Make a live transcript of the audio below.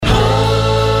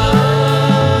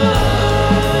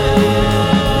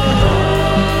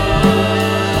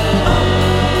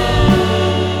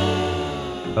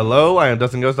I am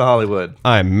Dustin Goes to Hollywood.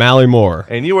 I'm Mally Moore.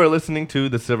 And you are listening to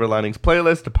the Silver Linings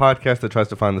Playlist, a podcast that tries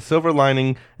to find the silver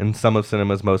lining in some of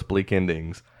cinema's most bleak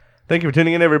endings. Thank you for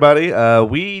tuning in, everybody.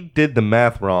 We did the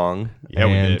math wrong. Yeah,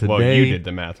 we did. Well, you did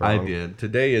the math wrong. I did.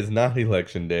 Today is not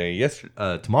election day.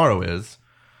 Tomorrow is.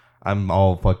 I'm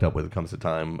all fucked up when it comes to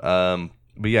time.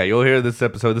 But yeah, you'll hear this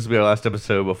episode. This will be our last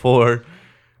episode before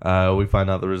we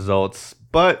find out the results.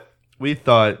 But we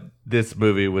thought this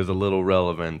movie was a little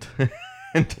relevant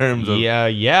in terms of...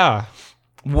 Yeah.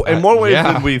 In more ways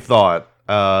than we thought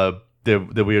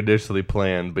that we initially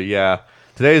planned. But yeah,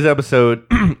 today's episode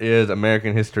is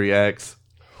American History X.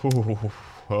 Ooh,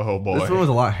 oh boy. This one was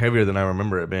a lot heavier than I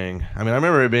remember it being. I mean, I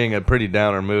remember it being a pretty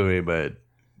downer movie, but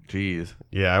geez.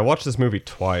 Yeah, I watched this movie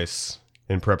twice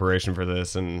in preparation for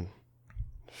this, and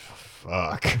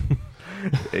fuck.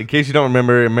 In case you don't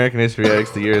remember, American History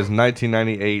X, the year is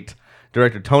 1998.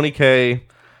 Director Tony Kaye,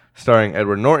 starring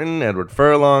Edward Norton, Edward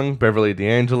Furlong, Beverly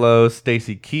D'Angelo,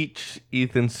 Stacy Keach,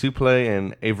 Ethan Suplee,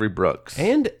 and Avery Brooks.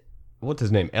 And what's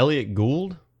his name? Elliot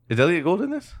Gould? Is Elliot Gould in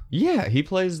this? Yeah, he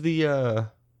plays the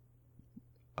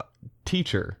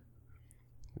teacher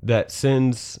that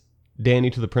sends Danny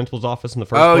to the principal's office in the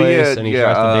first place, and he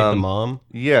tries to date the mom.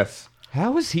 Yes.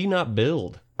 How is he not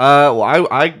billed? Well,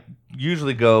 I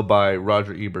usually go by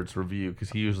Roger Ebert's review because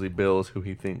he usually bills who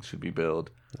he thinks should be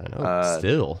billed. I know.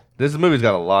 Still, this movie's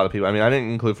got a lot of people. I mean, I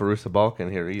didn't include Fairuza Balk in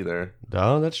here either.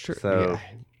 Oh, that's true. So, yeah.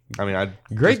 I mean,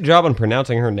 great job on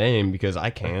pronouncing her name because I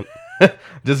can't.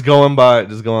 just going by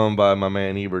my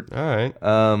man Ebert. All right.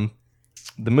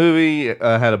 The movie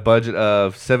had a budget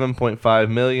of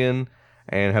 $7.5 million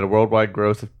and had a worldwide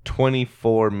gross of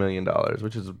 $24 million,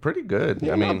 which is pretty good.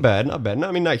 Yeah, I mean, not bad.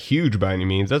 I mean, not huge by any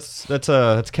means. That's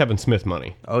Kevin Smith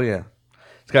money. Oh yeah,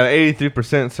 it's got an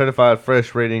 83% certified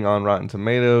fresh rating on Rotten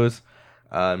Tomatoes.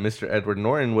 Mr. Edward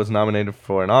Norton was nominated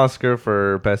for an Oscar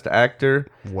for Best Actor.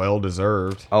 Well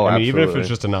deserved. Oh, I mean, absolutely. even if it's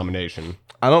just a nomination.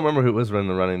 I don't remember who was in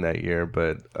the running that year,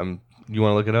 but you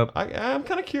want to look it up? I'm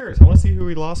kind of curious. I want to see who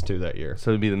he lost to that year.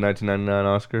 So it'd be the 1999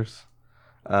 Oscars.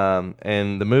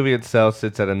 And the movie itself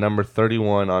sits at a number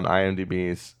 31 on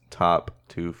IMDb's top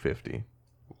 250.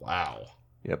 Wow.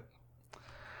 Yep.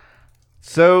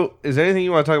 So, is there anything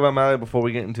you want to talk about, Mally, before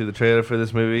we get into the trailer for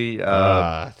this movie?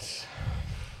 Fuck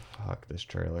this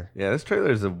trailer. Yeah, this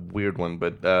trailer is a weird one,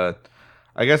 but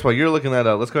I guess while you're looking that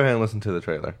up, let's go ahead and listen to the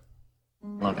trailer.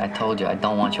 Look, I told you, I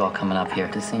don't want you all coming up here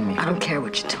to see me. I don't care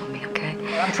what you tell me, okay?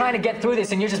 I'm trying to get through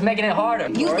this, and you're just making it harder.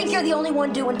 You think you're the only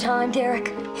one doing time, Derek?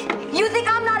 You think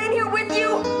I'm not in here with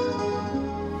you?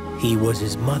 He was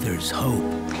his mother's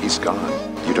hope. He's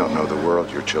gone. You don't know the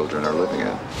world your children are living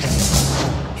in.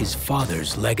 His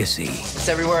father's legacy. It's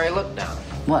everywhere I look now.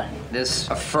 What? This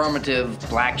affirmative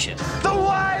black shit. The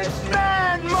white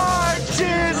man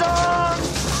marches on!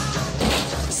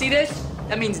 See this?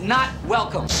 That means not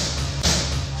welcome.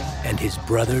 And his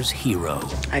brother's hero.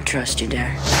 I trust you,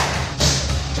 Derek.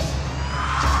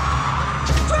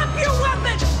 Drop your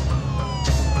weapon!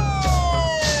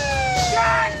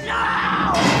 Get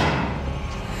now!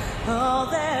 All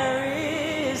that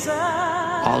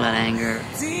anger,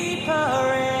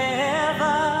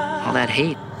 all that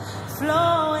hate.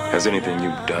 Has anything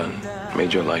you've done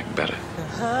made your life better?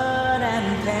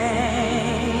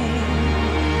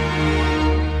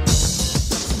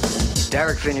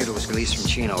 Derek Vineyard was released from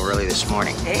Chino early this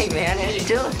morning. Hey, man, how you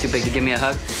doing? Too big to give me a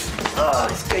hug? Oh,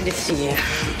 it's good to see you.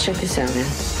 Check this out, man.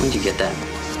 When'd you get that?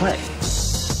 What?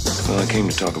 Well, I came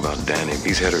to talk about Danny.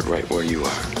 He's headed right where you are.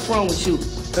 What's wrong with you?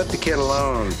 Let the kid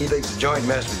alone. He thinks the joint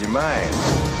messed with your mind.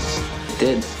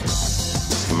 Did.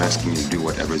 I'm asking you to do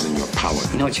whatever's in your power.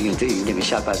 You know what you can do? You can get me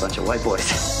shot by a bunch of white boys.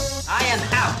 I am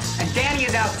out, and Danny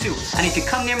is out too. And if you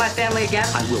come near my family again,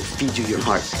 I will feed you your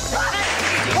heart.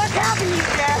 What's happening,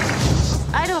 Derek?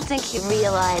 I don't think you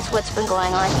realize what's been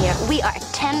going on here. We are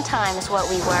 10 times what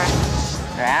we were.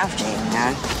 They're after you,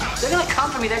 man. They're gonna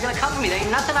come for me. There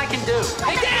ain't nothing I can do.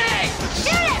 Hey, Danny!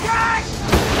 Shoot it!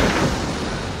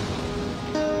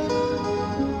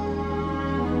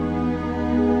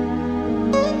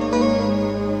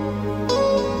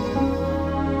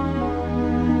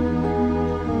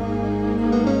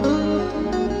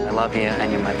 I love you,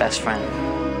 and you're my best friend.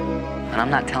 And I'm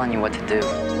not telling you what to do,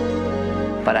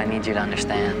 but I need you to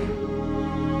understand.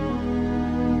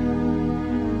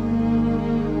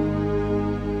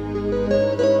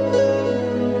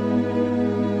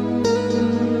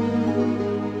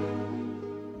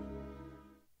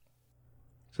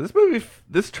 So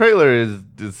this trailer is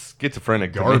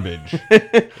schizophrenic. Garbage.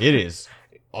 It is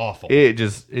awful. It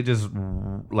just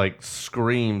like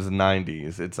screams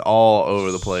 90s. It's all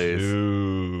over the place.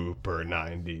 Super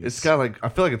 90s. It's got like, I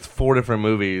feel like it's 4 different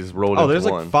movies rolled into one. There's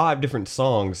like 5 different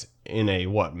songs in a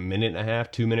minute and a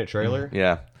half, 2-minute trailer.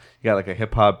 Yeah. You got like a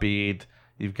hip hop beat.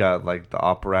 You've got like the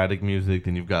operatic music.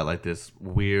 Then you've got like this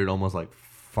weird, almost like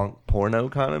funk porno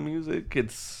kind of music.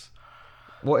 It's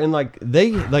well, and like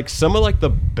they like some of like the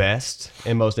best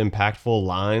and most impactful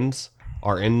lines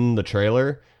are in the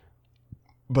trailer,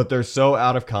 but they're so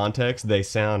out of context they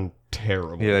sound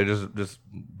terrible. Yeah, they're just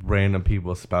random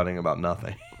people spouting about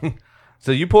nothing.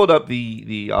 So you pulled up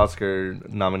the Oscar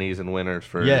nominees and winners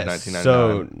for 1999.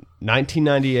 So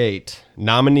 1998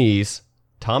 nominees: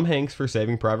 Tom Hanks for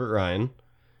Saving Private Ryan,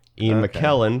 Ian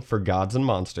McKellen for Gods and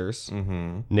Monsters,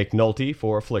 Nick Nolte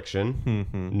for Affliction,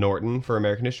 Norton for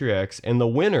American History X, and the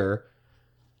winner,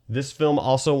 this film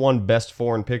also won Best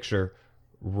Foreign Picture,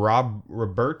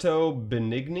 Roberto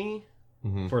Benigni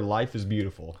for Life is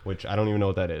Beautiful, which I don't even know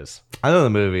what that is. I know the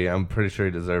movie. I'm pretty sure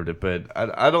he deserved it, but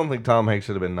I don't think Tom Hanks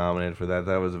should have been nominated for that.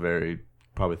 That was a very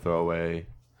probably throwaway.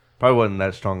 Probably wasn't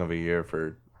that strong of a year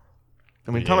for.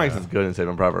 I mean, Tom Hanks is good in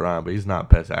Saving Private Ryan, but he's not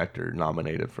Best Actor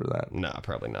nominated for that. Nah,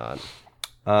 probably not.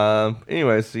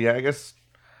 Anyway, so yeah, I guess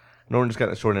Norton just got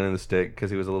the short end of the stick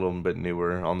because he was a little bit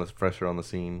newer, fresher on the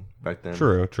scene back then.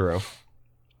 True.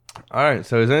 All right,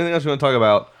 so is there anything else you want to talk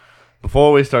about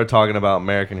before we start talking about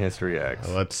American History X?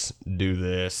 Let's do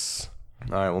this.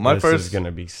 All right, well, this is going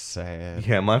to be sad.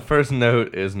 Yeah, my first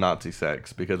note is Nazi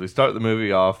sex because we start the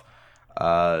movie off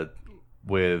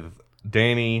with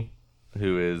Danny,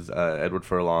 who is Edward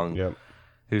Furlong,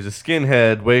 who's a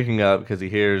skinhead, waking up because he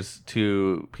hears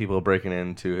 2 people breaking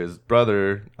into his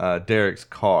brother Derek's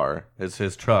car. It's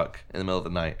his truck in the middle of the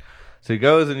night. So he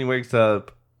goes and he wakes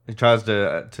up. He tries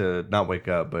to not wake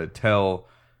up, but tell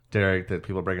Derek that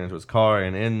people are breaking into his car.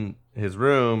 And in his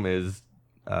room is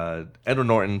Edward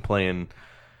Norton playing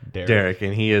Derek,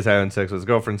 and he is having sex with his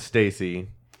girlfriend Stacy.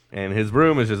 And his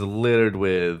room is just littered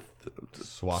with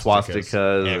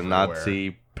swastikas and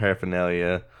Nazi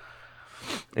paraphernalia.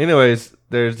 Anyways,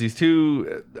 there's these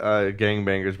 2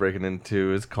 gangbangers breaking into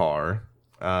his car,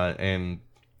 and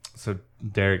so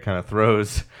Derek kind of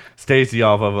throws Stacy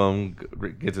off of him,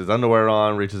 gets his underwear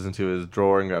on, reaches into his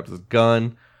drawer and grabs his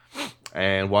gun,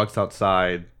 and walks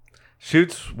outside,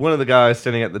 shoots one of the guys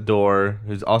standing at the door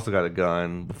who's also got a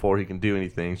gun before he can do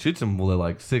anything, shoots him with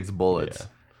like 6 bullets.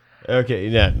 Yeah.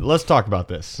 Okay, let's talk about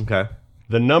this. Okay.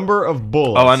 The number of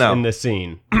bullets in this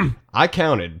scene, I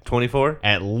counted 24,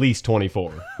 at least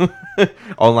 24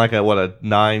 on like a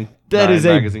 9. That is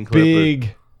magazine a clip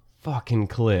big fucking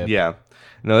clip. Yeah,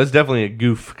 no, it's definitely a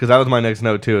goof because that was my next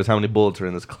note too. Is how many bullets are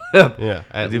in this clip? Yeah,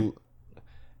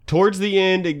 towards the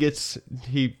end,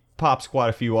 he pops quite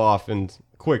a few off in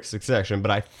quick succession, but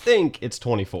I think it's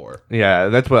 24. Yeah,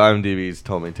 that's what IMDb's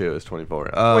told me too. Is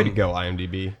 24. Way to go,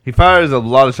 IMDb. He fires a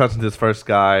lot of shots into this first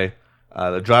guy.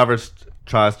 The driver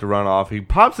tries to run off. He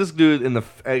pops this dude in the,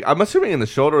 I'm assuming in the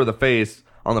shoulder or the face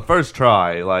on the first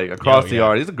try, like across the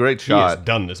yard. He's a great shot. He has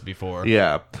done this before.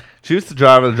 Yeah. Shoots the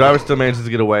driver. The driver still manages to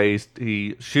get away.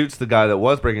 He shoots the guy that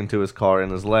was breaking into his car in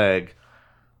his leg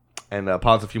and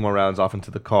pops a few more rounds off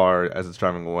into the car as it's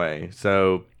driving away.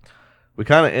 So we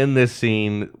kind of end this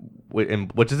scene,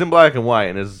 which is in black and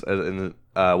white, and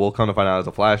we'll come to find out as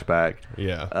a flashback.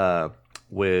 Yeah.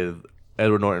 With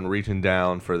Edward Norton reaching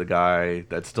down for the guy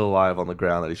that's still alive on the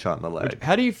ground that he shot in the leg.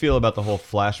 How do you feel about the whole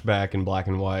flashback in black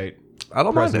and white? I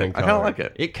don't mind it. I kind of like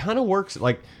it. It kind of works.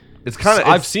 Like it's kind of.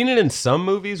 I've seen it in some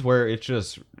movies where it's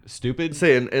just stupid.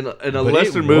 Say in a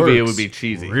lesser movie, it would be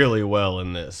cheesy. Really well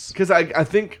in this because I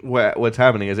think what's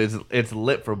happening is it's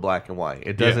lit for black and white.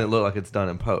 It doesn't look like it's done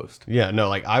in post. Yeah, no.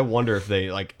 Like I wonder if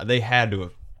they had to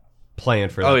have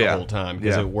planned for that the whole time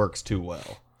because it works too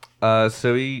well.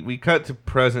 So we cut to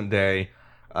present day,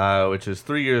 which is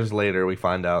 3 years later. We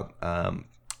find out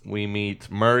we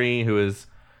meet Murray, who is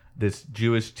this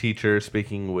Jewish teacher,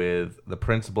 speaking with the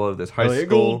principal of this high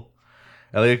school.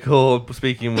 Elliot Gould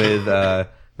speaking with the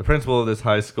principal of this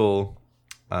high school,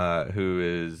 who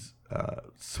is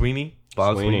Sweeney,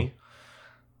 Bob Sweeney,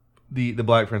 the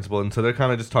black principal. And so they're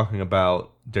kind of just talking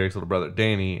about Derek's little brother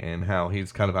Danny and how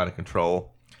he's kind of out of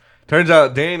control. Turns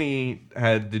out Danny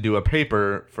had to do a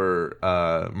paper for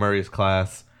Murray's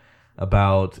class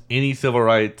about any civil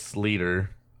rights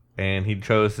leader, and he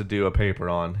chose to do a paper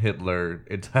on Hitler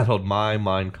entitled My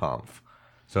Mein Kampf.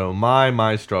 So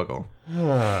my struggle.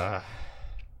 That's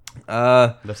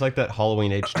like that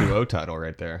Halloween H2O title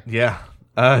right there. Yeah.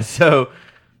 So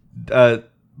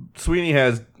Sweeney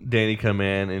has Danny come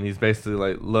in, and he's basically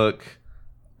like, look,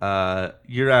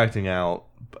 you're acting out,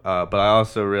 but I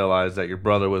also realized that your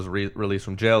brother was released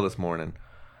from jail this morning.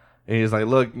 And he's like,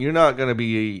 look, you're not going to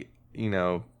be,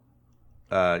 you're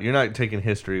not taking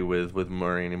history with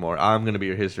Murray anymore. I'm going to be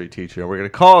your history teacher. We're going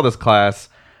to call this class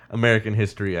American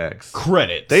History X.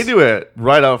 Credits. They do it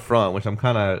right up front, which I'm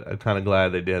kind of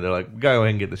glad they did. They're like, we gotta go ahead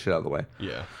and get this shit out of the way.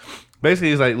 Yeah. Basically,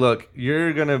 he's like, look,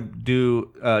 you're gonna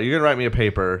write me a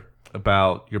paper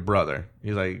about your brother.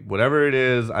 He's like, whatever it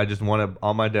is, I just want it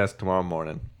on my desk tomorrow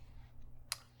morning.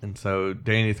 And so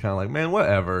Danny's kind of like, man,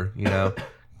 whatever,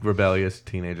 rebellious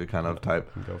teenager kind of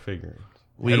type. Go figure.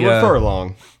 Edward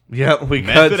Furlong. Yeah, we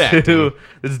cut to.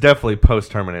 This is definitely post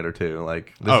Terminator 2.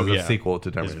 Like this is a sequel to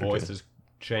Terminator 2. His voice is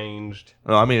changed.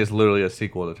 No, I mean it's literally a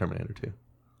sequel to Terminator 2.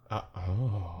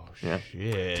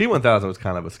 Shit. T-1000 was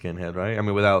kind of a skinhead, right? I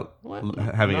mean, without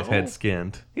having his head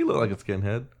skinned, he looked like a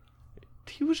skinhead.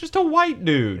 He was just a white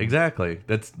dude. Exactly.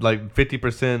 That's like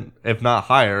 50%, if not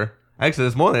higher. Actually,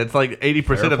 it's more than it's like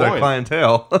 80% of their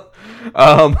clientele.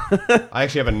 I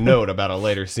actually have a note about a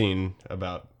later scene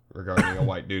regarding a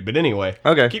white dude. But anyway,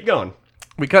 okay, keep going.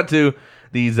 We cut to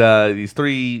these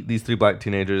three black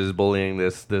teenagers bullying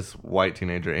this white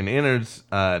teenager, and enters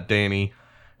Danny,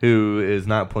 who is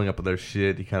not pulling up with their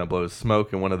shit. He kind of blows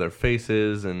smoke in one of their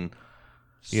faces, and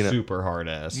super hard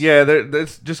ass. Yeah,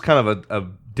 there's just kind of a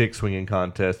dick swinging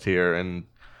contest here, and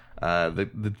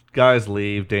the guys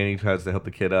leave. Danny tries to help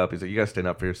the kid up. He's like, "You guys stand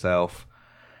up for yourself."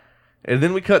 And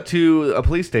then we cut to a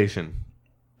police station.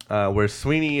 Where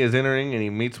Sweeney is entering and he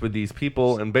meets with these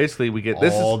people, and basically we get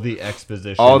all the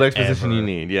exposition ever. You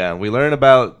need. Yeah, we learn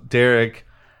about Derek.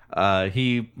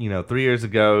 He, 3 years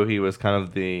ago, he was kind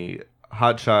of the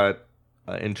hotshot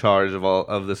in charge of all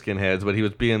of the skinheads, but he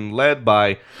was being led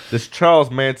by this Charles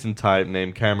Manson type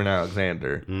named Cameron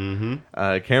Alexander.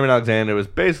 Mm-hmm. Cameron Alexander was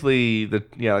basically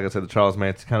like I said, the Charles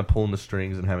Manson, kind of pulling the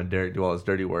strings and having Derek do all his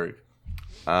dirty work.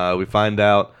 We find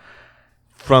out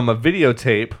from a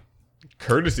videotape.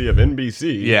 Courtesy of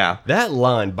NBC. Yeah. That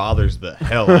line bothers the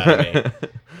hell out of me.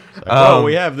 Like,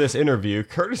 we have this interview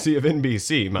courtesy of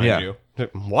NBC, mind you.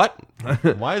 What?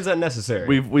 Why is that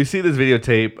necessary? We see this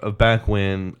videotape of back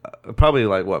when, probably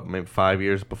maybe 5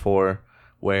 years before,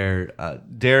 where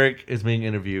Derek is being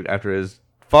interviewed after his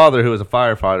father, who was a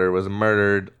firefighter, was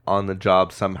murdered on the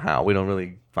job somehow. We don't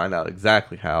really find out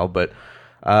exactly how, but...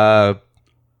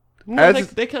 No,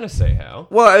 they kind of say how.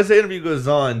 Well, as the interview goes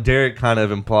on, Derek kind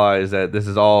of implies that this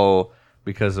is all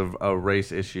because of a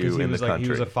race issue in the country. He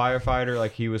was a firefighter,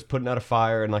 like he was putting out a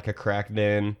fire in like a crack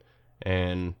den,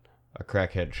 and a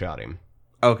crackhead shot him.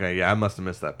 Okay, yeah, I must have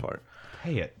missed that part.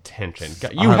 Pay attention.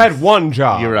 You had one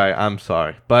job. You're right, I'm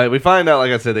sorry. But we find out,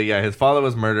 like I said, that his father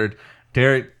was murdered.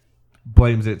 Derek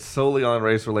blames it solely on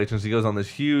race relations. He goes on this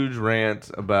huge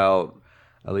rant about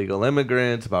illegal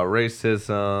immigrants, about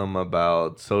racism,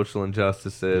 about social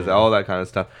injustices, all that kind of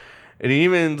stuff. And he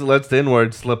even lets the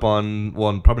N-word slip on,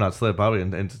 well, probably not slip, probably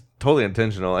it's totally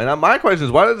intentional. And my question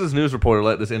is, why does this news reporter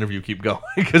let this interview keep going?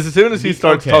 Because as soon as he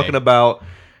starts talking about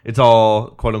it's all,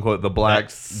 quote unquote, the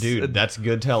blacks. Dude, that's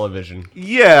good television.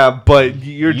 Yeah, but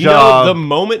your job. The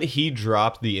moment he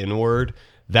dropped the N-word,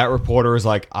 that reporter was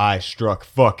like, I struck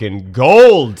fucking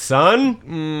gold,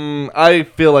 son. I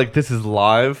feel like this is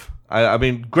live. I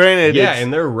mean, granted... Yeah,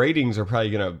 and their ratings are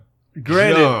probably going to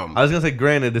jump. I was going to say,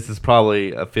 granted, this is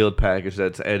probably a field package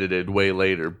that's edited way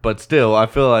later. But still, I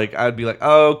feel like I'd be like,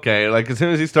 oh, okay. Like, as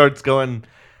soon as he starts going...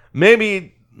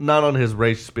 Maybe not on his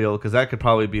race spiel, because that could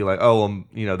probably be like, oh,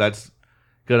 that's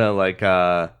going to, like...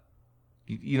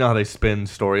 you know how they spin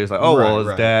stories? Like, oh,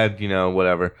 his dad,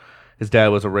 whatever. His dad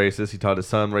was a racist. He taught his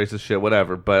son racist shit,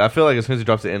 whatever. But I feel like as soon as he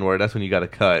drops the N-word, that's when you got to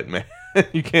cut, man.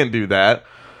 You can't do that.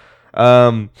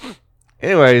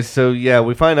 Anyway, so yeah,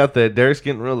 we find out that Derek's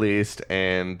getting released,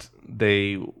 and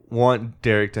they want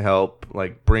Derek to help,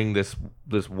 like, bring this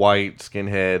white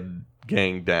skinhead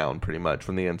gang down, pretty much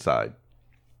from the inside.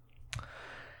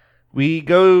 We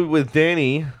go with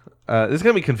Danny. This is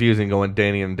gonna be confusing going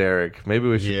Danny and Derek. Maybe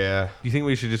we should. Yeah. Do you think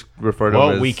we should just refer to them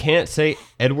as? Well, we can't say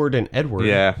Edward and Edward.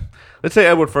 Yeah. Let's say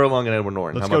Edward Furlong and Edward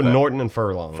Norton. Let's go Norton and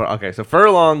Furlong. Okay, so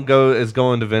Furlong is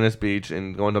going to Venice Beach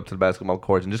and going up to the basketball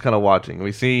courts and just kind of watching.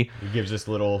 We see he gives this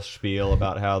little spiel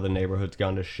about how the neighborhood's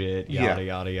gone to shit, yada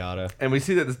yada yada. And we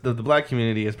see that the black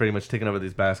community has pretty much taken over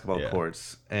these basketball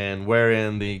courts, and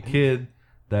wherein the kid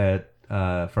that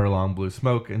Furlong blew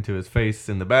smoke into his face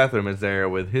in the bathroom is there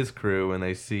with his crew, and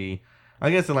they see, I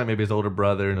guess, like maybe his older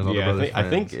brother and his older brother's friends. I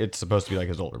think it's supposed to be like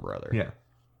his older brother. Yeah.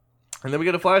 And then we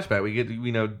get a flashback. We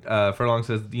get, Furlong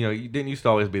says, you didn't used to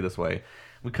always be this way.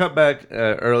 We cut back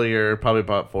earlier, probably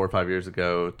about 4 or 5 years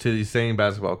ago, to these same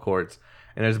basketball courts,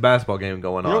 and there's a basketball game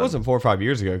going on. It wasn't 4 or 5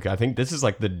 years ago. I think this is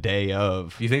like the day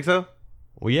of. You think so?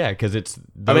 Well, yeah, because it's.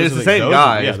 I mean, it's the same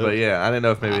guys, but yeah, I didn't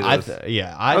know if maybe. I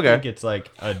think it's like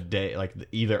a day, like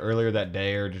either earlier that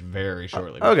day or just very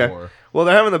shortly before. Well,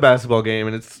 they're having the basketball game,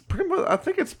 and it's pretty much. I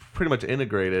think it's pretty much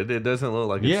integrated. It doesn't look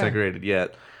like it's segregated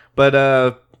yet,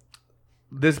 but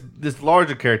this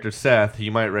larger character, Seth,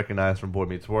 you might recognize from Boy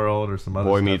Meets World or some other.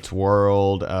 Boy Meets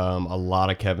World, a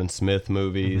lot of Kevin Smith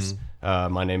movies.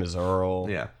 My Name Is Earl.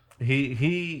 Yeah,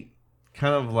 he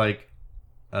kind of like.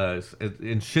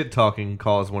 In shit talking,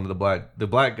 calls one of the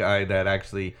black guy that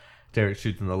actually Derek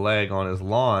shoots in the leg on his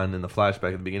lawn in the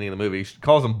flashback at the beginning of the movie. He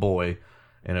calls him boy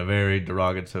in a very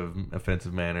derogative,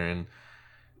 offensive manner, and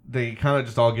they kind of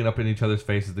just all get up in each other's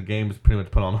faces. The game is pretty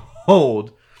much put on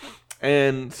hold,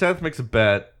 and Seth makes a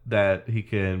bet that he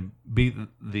can beat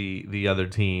the other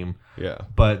team. Yeah,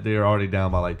 but they're already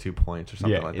down by like 2 points or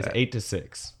something like that. It's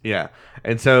 8-6. Yeah,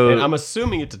 and I'm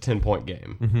assuming it's a 10-point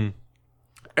game. Mm-hmm.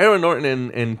 Edward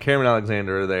Norton and Cameron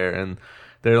Alexander are there, and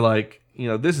they're like,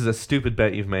 this is a stupid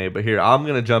bet you've made, but here, I'm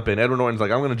going to jump in. Edward Norton's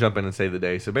like, I'm going to jump in and save the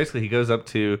day. So basically, he goes up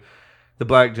to the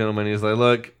black gentleman. He's like,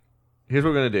 look, here's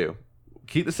what we're going to do.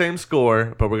 Keep the same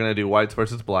score, but we're going to do whites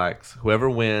versus blacks. Whoever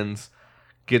wins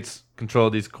gets control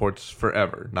of these courts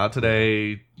forever. Not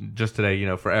today, just today,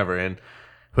 forever. And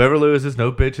whoever loses,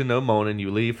 no bitching, no moaning.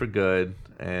 You leave for good,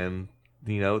 and...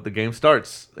 the game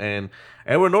starts, and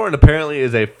Edward Norton apparently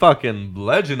is a fucking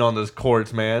legend on this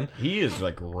courts, man. He is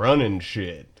like running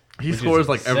shit. He scores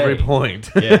like every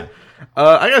point. Yeah.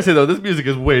 I gotta say though, this music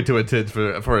is way too intense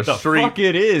for a street. Fuck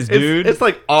it is, dude. It's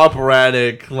like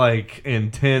operatic, like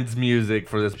intense music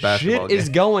for this basketball game. Shit is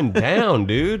going down,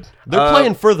 dude. They're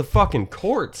playing for the fucking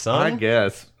court, son. I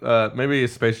guess. Maybe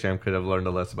Space Jam could have learned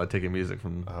a lesson by taking music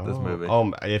from this movie.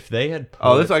 If they had.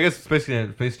 I guess Space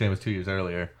Jam was 2 years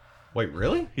earlier. Wait,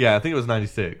 really? Yeah, I think it was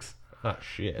 96. Oh,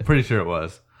 shit. I'm pretty sure it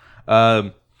was.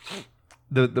 The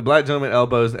black gentleman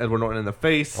elbows Edward Norton in the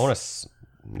face.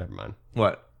 Never mind.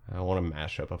 What? I want to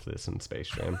mash up of this in Space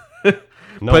Jam.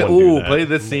 Play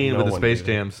this scene with the Space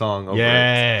Jam song over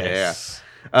yes.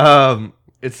 it. Yeah.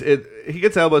 He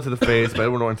gets elbowed to the face, but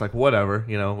Edward Norton's like, whatever,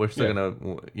 we're still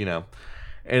gonna,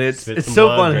 and it's so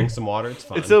funny. Drink some water. It's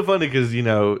fine. It's so funny because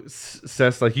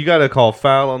Seth's like, you got to call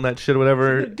foul on that shit or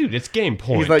whatever. Dude, it's game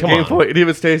point. He's like, game point. And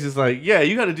even Stacey's like, yeah,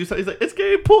 you got to do something. He's like, it's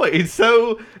game point. He's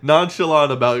so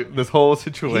nonchalant about this whole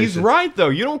situation. He's right though.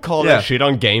 You don't call that shit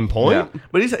on game point. Yeah.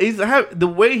 But he's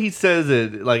the way he says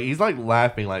it, like he's like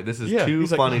laughing, like this is too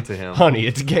funny to him. Honey,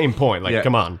 it's game point. Like,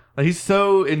 come on. Like, he's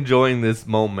so enjoying this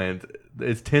moment.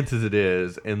 As tense as it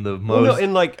is, and the most.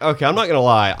 I'm not gonna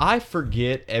lie. I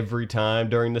forget every time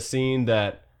during the scene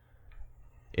that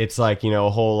it's like a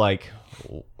whole like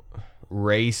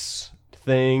race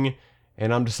thing,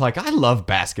 and I'm just like, I love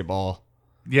basketball.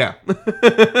 Yeah.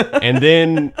 And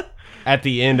then at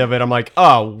the end of it, I'm like,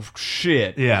 oh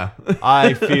shit. Yeah.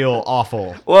 I feel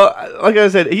awful. Well, like I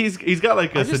said, he's got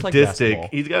like a sadistic.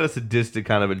 Like he's got a sadistic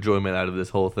kind of enjoyment out of this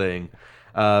whole thing.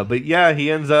 But yeah, he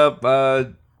ends up.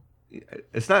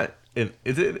 It's not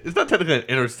technically an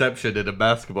interception in a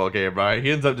basketball game, right?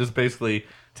 He ends up just basically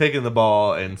taking the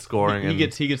ball and scoring. He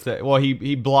gets that. Well,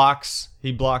 he blocks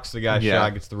the guy's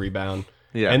shot, gets the rebound,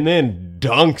 and then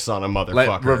dunks on a motherfucker,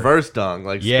 like reverse dunk,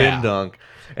 like spin dunk.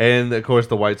 And of course,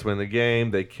 the whites win the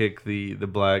game. They kick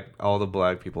all the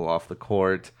black people off the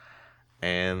court,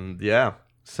 and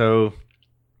so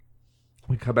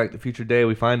we come back to future day.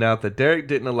 We find out that Derek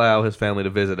didn't allow his family to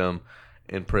visit him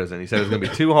in prison. He said it was going to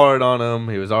be too hard on him.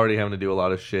 He was already having to do a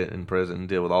lot of shit in prison and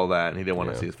deal with all that, and he didn't want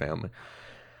to see his family.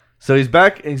 So he's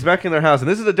back in their house, and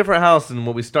this is a different house than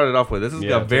what we started off with. This is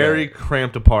a very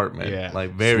cramped apartment,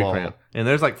 like very small. Cramped. And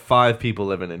there's like 5 people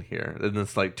living in here, and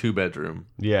it's like 2-bedroom.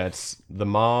 Yeah, it's the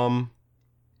mom,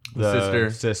 the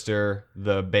sister,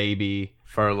 the baby,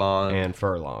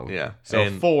 Furlong. Yeah. So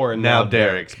and 4, and now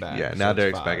Derek's back. Yeah, now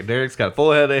Derek's back. And Derek's got a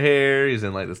full head of hair. He's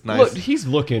in like this nice... Look, he's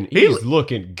looking good.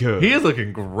 He is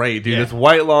looking great, dude. Yeah. This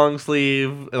white long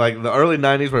sleeve, like the early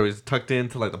 90s where he was tucked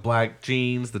into like the black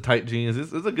jeans, the tight jeans.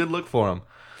 It's a good look for him.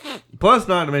 Plus,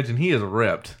 not to mention, he is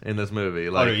ripped in this movie.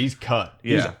 Like, no, he's cut.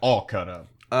 Yeah. He's all cut up.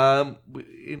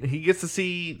 He gets to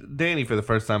see Danny for the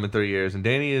first time in 3 years. And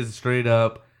Danny is straight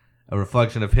up a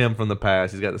reflection of him from the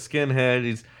past. He's got the skinhead.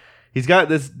 He's got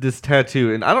this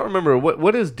tattoo, and I don't remember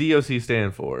what does DOC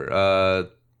stand for.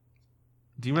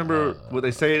 Do you remember what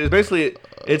they say? It's basically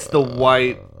it's the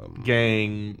white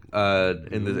gang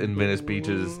in Venice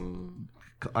Beach's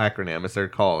acronym. It's their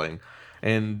calling,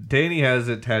 and Danny has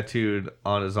it tattooed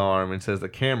on his arm and says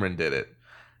that Cameron did it,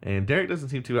 and Derek doesn't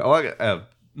seem too.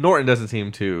 Norton doesn't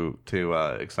seem too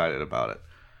excited about it.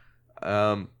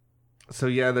 So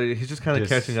yeah, he's just kind of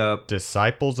catching up.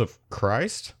 Disciples of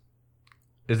Christ.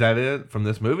 Is that it from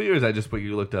this movie, or is that just what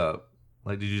you looked up?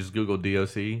 Like, did you just Google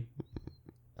DOC?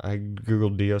 I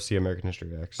googled DOC American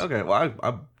History X. Okay, well,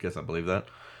 I guess I believe that.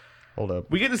 Hold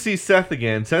up. We get to see Seth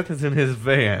again. Seth is in his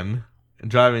van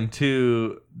driving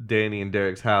to Danny and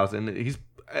Derek's house, and he's.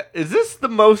 Is this the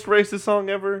most racist song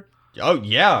ever? Oh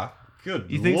yeah. Good.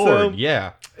 You think Lord, so?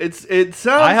 Yeah. It sounds.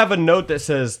 I have a note that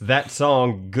says that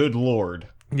song. Good Lord.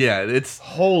 Yeah, it's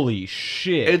holy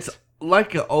shit. It's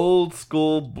like an old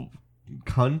school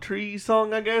country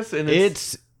song, I guess, and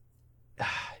it's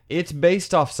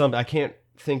based off something. I can't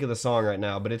think of the song right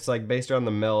now, but it's like based on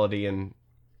the melody and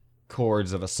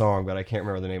chords of a song, but I can't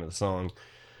remember the name of the song.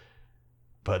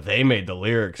 But they made the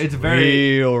lyrics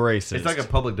real racist. It's like a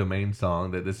public domain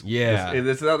song that this. Yeah.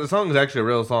 The song is actually a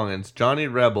real song. And it's Johnny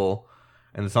Rebel,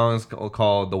 and the song is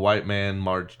called "The White Man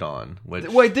Marched On." Which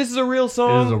wait, this is a real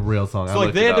song. It is a real song. So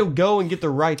like they had to go and get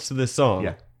the rights to this song.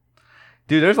 Yeah.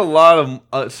 Dude, there's a lot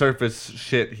of surface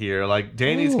shit here. Like,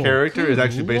 Danny's character is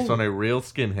actually based on a real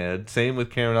skinhead. Same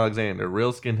with Karen Alexander.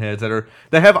 Real skinheads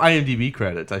that have IMDb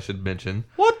credits, I should mention.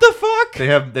 What the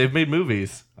fuck? They've made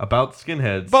movies about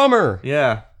skinheads. Bummer.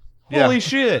 Yeah. Holy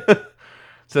shit.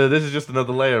 So this is just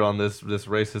another layer on this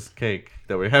racist cake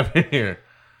that we're having here.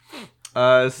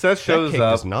 Seth shows that cake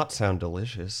up. Does not sound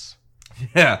delicious.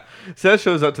 Yeah. Seth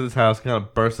shows up to this house, kind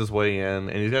of bursts his way in,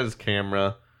 and he's got his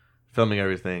camera. Filming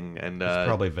everything, and it's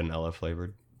probably vanilla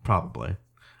flavored. Probably.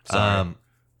 Sorry.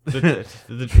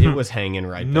 It was hanging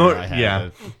right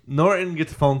there. Norton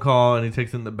gets a phone call, and he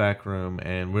takes it in the back room,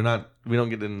 and we don't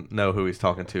get to know who he's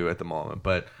talking to at the moment.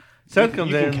 But Seth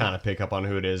comes in. You can kind of pick up on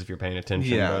who it is if you're paying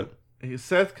attention. Yeah.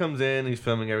 Seth comes in, he's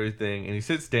filming everything, and he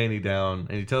sits Danny down,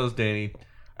 and he tells Danny,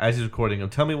 as he's recording him,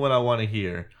 tell me what I want to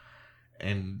hear.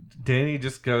 And Danny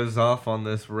just goes off on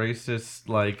this racist,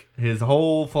 like, his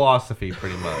whole philosophy,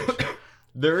 pretty much.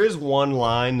 There is one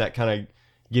line that kind of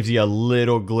gives you a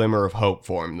little glimmer of hope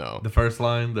for him, though. The first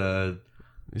line,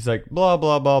 he's like, blah,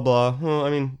 blah, blah, blah. Well, I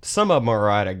mean, some of them are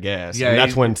right, I guess. Yeah, and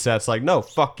that's when Seth's like, no,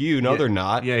 fuck you. No, they're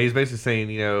not. Yeah, he's basically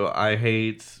saying, I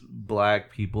hate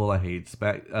black people. I hate it's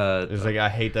like, I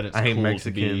hate that it's I hate cool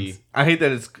Mexicans. I hate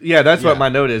that it's... Yeah, that's what my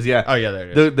note is, yeah. Oh, yeah, there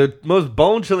it is. The most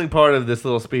bone-chilling part of this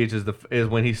little speech is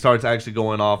when he starts actually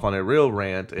going off on a real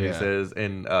rant, and he says,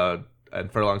 and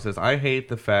Furlong says, I hate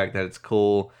the fact that it's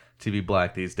cool to be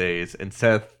black these days. And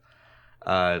Seth...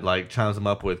 chimes him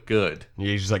up with good.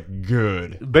 Yeah, he's just like,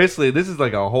 good. Basically, this is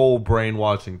like a whole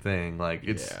brainwashing thing. Like,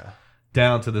 it's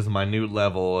down to this minute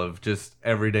level of just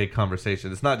everyday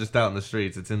conversation. It's not just out in the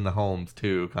streets, it's in the homes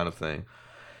too, kind of thing.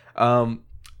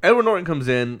 Edward Norton comes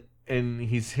in, and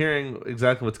he's hearing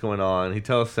exactly what's going on. He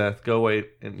tells Seth, go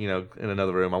wait in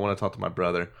another room. I want to talk to my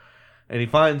brother. And he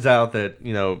finds out that,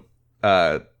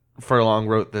 Furlong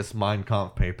wrote this Mein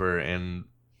Kampf paper, and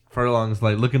Furlong's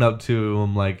like looking up to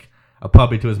him like a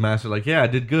puppy to his master, like, yeah, I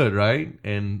did good, right?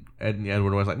 And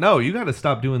Edward Norton's like, no, you got to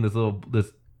stop doing this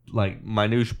like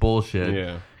minutiae bullshit.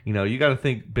 Yeah. You got to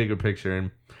think bigger picture.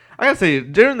 And I gotta say,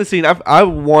 during the scene, I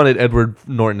wanted Edward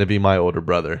Norton to be my older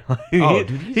brother. Dude,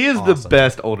 he is awesome. The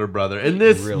best older brother in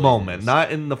this really moment,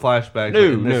 not in the flashback, but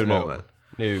in this moment.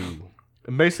 No.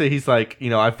 And basically, he's like,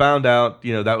 I found out,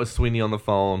 that was Sweeney on the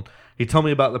phone. He told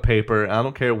me about the paper. I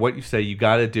don't care what you say, you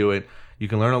got to do it. You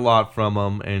can learn a lot from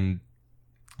him. And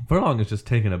Furlong is just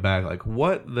taken aback, like,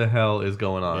 what the hell is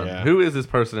going on? Yeah. Who is this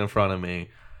person in front of me?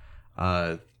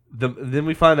 Then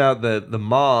we find out that the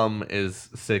mom is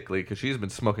sickly because she's been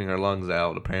smoking her lungs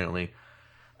out, apparently.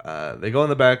 They go in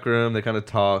the back room, they kind of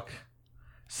talk.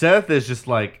 Seth is just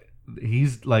like,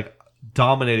 he's like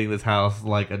dominating this house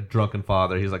like a drunken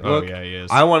father. He's like, look, he is.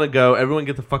 I want to go. Everyone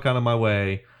get the fuck out of my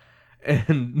way.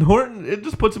 And Norton, it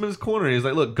just puts him in his corner. He's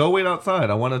like, look, go wait outside.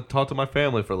 I want to talk to my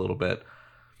family for a little bit.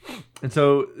 And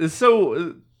so it's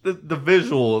so the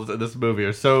visuals of this movie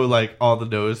are so like on the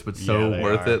nose, but so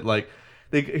worth it. Like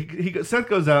Seth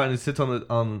goes out and he sits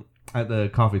on at the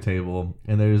coffee table,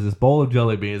 and there's this bowl of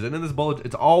jelly beans, and in this bowl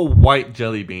it's all white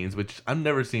jelly beans, which I've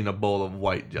never seen a bowl of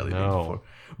white jelly beans before.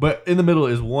 But in the middle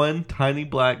is one tiny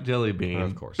black jelly bean,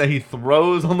 of course, that he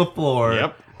throws on the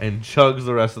floor and chugs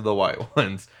the rest of the white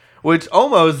ones, which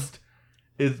almost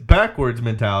is backwards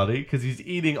mentality because he's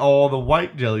eating all the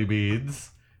white jelly beans.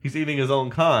 He's eating his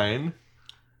own kind.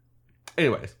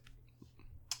 Anyways,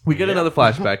 we get another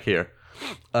flashback here.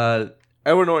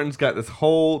 Edward Norton's got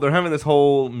they're having this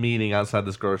whole meeting outside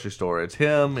this grocery store. It's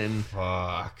him and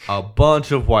a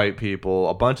bunch of white people,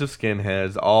 a bunch of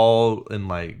skinheads, all in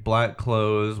like black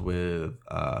clothes with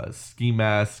ski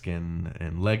mask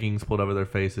and leggings pulled over their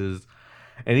faces.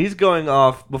 And he's going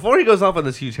off, before he goes off on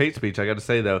this huge hate speech, I got to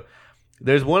say though,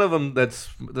 there's one of them that's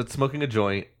smoking a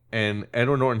joint. and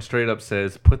Edward Norton straight up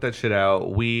says, "Put that shit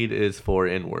out. Weed is for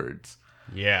N-words."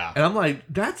 Yeah. And I'm like,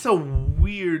 that's a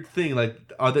weird thing. Like,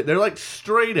 they're like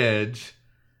straight edge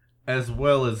as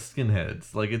well as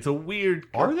skinheads. Like, it's a weird.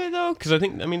 Are they though? Because I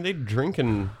mean, they drink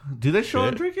and. Do they show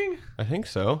them drinking? I think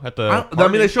so. At the.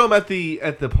 They show them at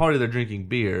the party. They're drinking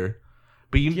beer,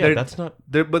 but that's not.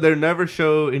 But they never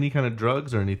show any kind of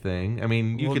drugs or anything. I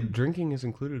mean, drinking is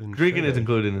included in. Drinking is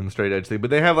included in the straight edge thing,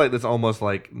 but they have like this almost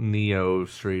like neo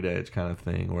straight edge kind of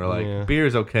thing where like beer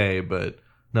is okay, but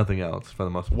nothing else for the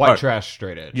most part. White trash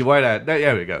straight edge. You white edge.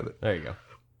 There we go. There you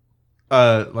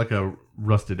go. Like a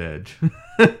rusted edge.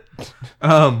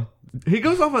 He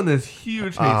goes off on this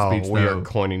huge hate speech. We are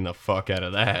coining the fuck out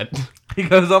of that. He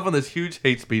goes off on this huge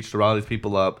hate speech to rile these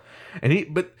people up,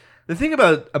 but the thing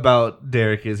about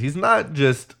Derek is he's not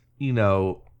just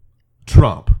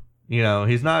Trump.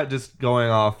 He's not just going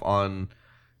off on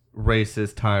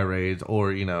racist tirades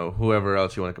or whoever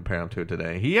else you want to compare him to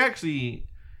today. He actually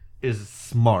is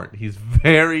smart. He's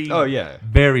very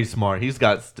very smart. He's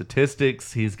got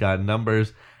statistics, he's got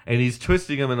numbers, and he's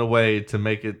twisting them in a way to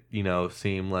make it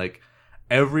seem like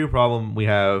every problem we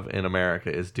have in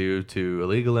America is due to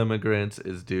illegal immigrants,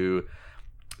 is due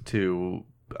to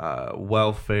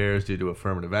welfare, is due to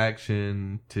affirmative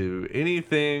action, to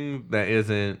anything that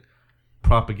isn't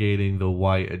propagating the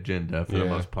white agenda for the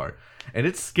most part. And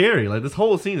it's scary. Like, this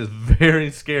whole scene is very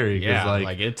scary. Yeah,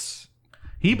 it's...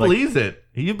 He believes it.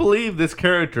 You believe this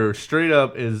character straight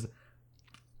up is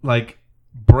like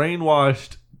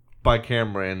brainwashed by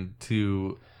Cameron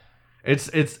to. It's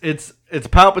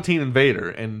Palpatine and Vader,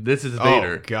 and this is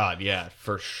Vader. Oh God, yeah,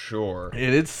 for sure.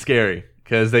 And it's scary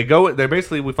because we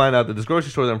find out that this grocery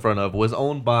store they're in front of was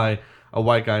owned by a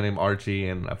white guy named Archie,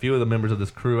 and a few of the members of this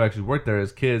crew actually worked there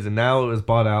as kids, and now it was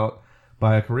bought out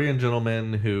by a Korean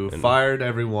gentleman who fired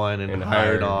everyone and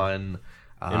hired on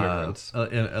immigrants,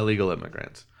 illegal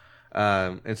immigrants.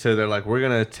 And so they're like, we're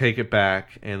gonna take it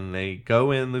back, and they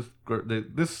go in.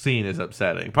 This scene is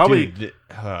upsetting. Probably,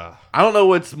 I don't know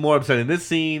what's more upsetting, this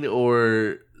scene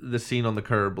or the scene on the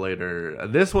curb later.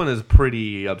 This one is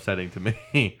pretty upsetting to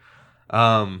me.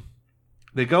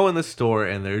 They go in the store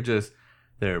and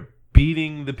they're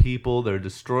beating the people. They're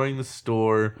destroying the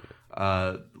store.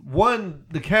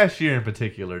 The cashier in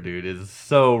particular, dude, is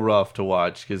so rough to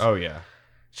watch because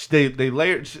they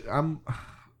layered.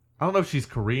 I don't know if she's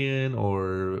Korean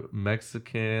or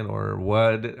Mexican or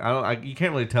what. You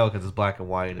can't really tell because it's black and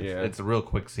white. It's a real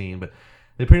quick scene, but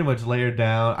they pretty much layered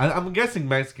down. I'm guessing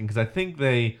Mexican because I think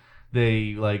they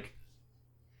like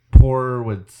pour her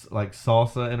with like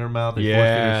salsa in her mouth. They force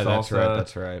her salsa,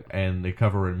 that's right. And they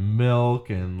cover her in milk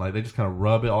and like they just kind of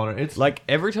rub it on her. It's like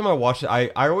every time I watch it, I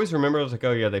always remember I was like,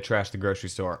 oh yeah, they trashed the grocery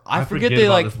store. I forget they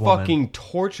like fucking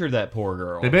tortured that poor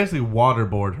girl. They basically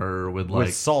waterboard her with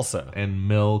salsa and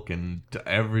milk and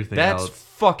everything else. That's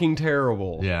fucking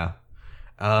terrible. Yeah.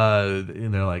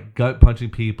 And they're like gut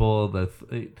punching people.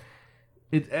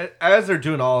 As they're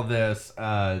doing all of this,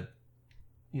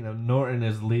 Norton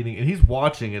is leading, and he's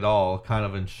watching it all kind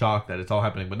of in shock that it's all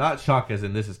happening, but not shock as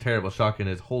in this is terrible. Shock in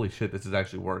is holy shit, this is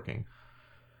actually working.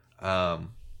 And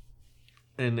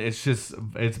it's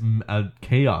a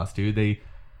chaos, dude.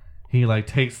 He like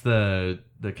takes the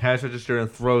cash register and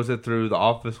throws it through the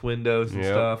office windows and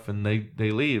stuff, and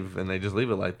they leave, and they just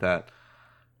leave it like that.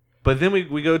 But then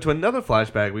we go to another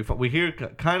flashback. We hear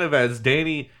kind of as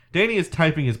Danny is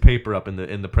typing his paper up in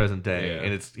the present day,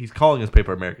 and he's calling his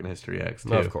paper American History X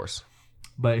too. Of course.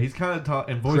 But he's kind of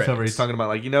in voiceover. He's talking about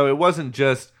like it wasn't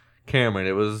just Cameron,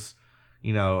 it was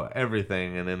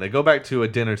everything. And then they go back to a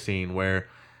dinner scene where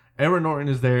Edward Norton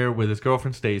is there with his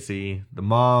girlfriend Stacy, the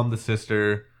mom, the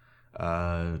sister,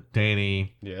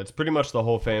 Danny. Yeah, it's pretty much the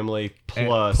whole family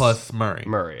plus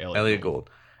Murray, Elliot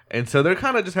Gould. And so they're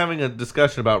kind of just having a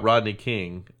discussion about Rodney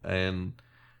King. And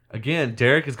again,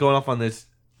 Derek is going off on this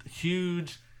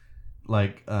huge,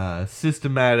 like,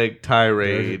 systematic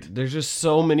tirade. There's just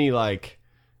so many, like,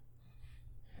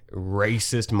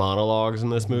 racist monologues in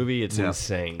this movie. It's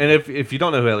insane. And if you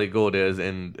don't know who Elliot Gould is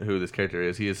and who this character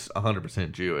is, he is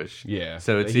 100% Jewish. Yeah.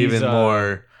 So it's even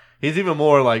more... He's even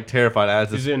more like terrified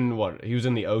as he's in what? He was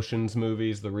in the Oceans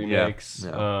movies, the remakes.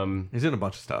 Yeah. He's in a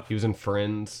bunch of stuff. He was in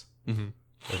Friends. Mm-hmm.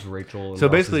 As Rachel and so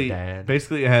Ross's dad.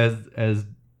 basically as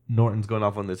Norton's going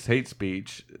off on this hate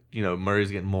speech,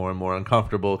 Murray's getting more and more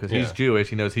uncomfortable because he's Jewish.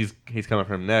 He knows he's coming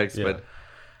from him next. Yeah.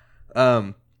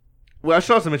 But I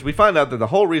should also mention we find out that the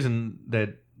whole reason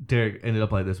that Derek ended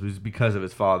up like this was because of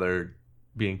his father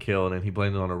being killed, and he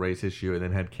blamed it on a race issue, and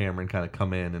then had Cameron kind of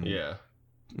come in and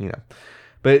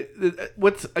But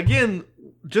what's again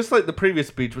just like the previous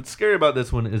speech, what's scary about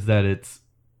this one is that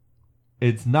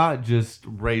it's not just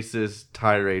racist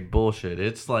tirade bullshit.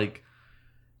 It's like,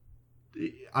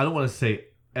 I don't want to say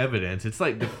evidence. It's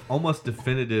like almost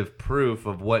definitive proof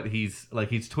of what he's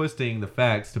twisting the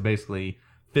facts to basically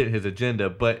fit his agenda,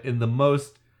 but in the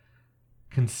most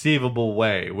conceivable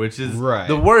way, which is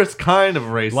the worst kind of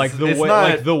racist.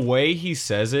 Like the way he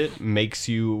says it makes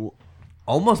you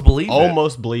almost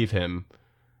believe him.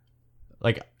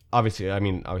 Like, obviously, I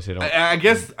don't. I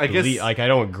guess, like, I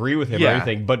don't agree with him or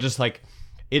anything, but just like,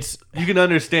 you can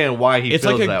understand why he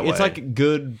feels that way. It's like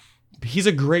good. He's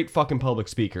a great fucking public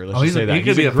speaker. Let's just say that. He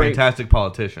could be a fantastic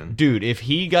politician. Dude, if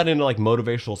he got into like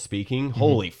motivational speaking,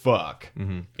 holy fuck.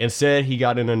 Mm-hmm. Instead, he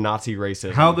got into Nazi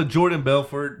racism. How the Jordan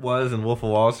Belfort was in Wolf of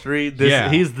Wall Street.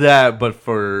 He's that, but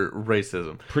for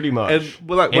racism. Pretty much.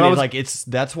 And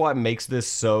that's what makes this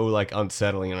so like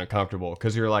unsettling and uncomfortable.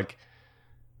 Because you're like,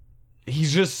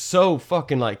 he's just so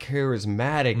fucking like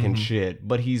charismatic and shit,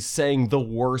 but he's saying the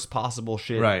worst possible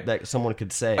shit that someone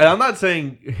could say. And I'm not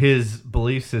saying his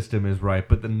belief system is right,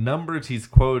 but the numbers he's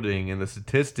quoting and the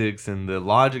statistics and the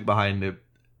logic behind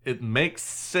it makes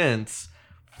sense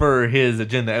for his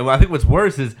agenda. And I think what's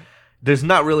worse is it's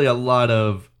not really a whole lot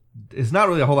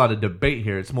of debate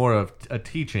here. It's more of a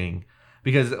teaching.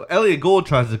 Because Elliot Gould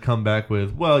tries to come back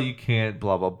with, well, you can't,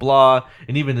 blah blah blah,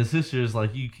 and even his sister's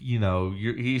like, she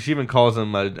even calls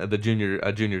him a junior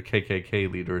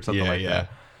KKK leader or something that.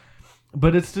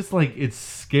 But it's just like, it's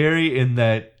scary in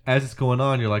that as it's going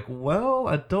on, you're like, well,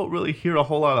 I don't really hear a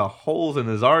whole lot of holes in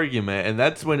his argument, and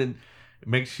that's when it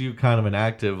makes you kind of an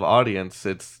active audience.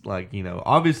 It's like,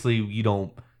 obviously you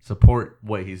don't support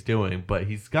what he's doing, but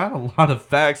he's got a lot of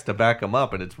facts to back him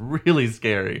up, and it's really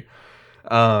scary.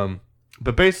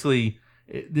 But basically,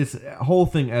 this whole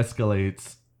thing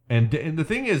escalates, and the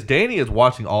thing is, Danny is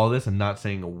watching all of this and not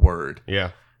saying a word.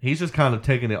 Yeah, he's just kind of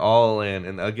taking it all in.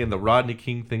 And again, the Rodney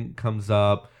King thing comes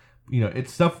up.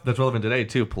 It's stuff that's relevant today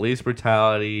too: police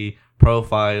brutality,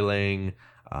 profiling,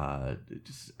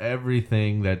 just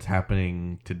everything that's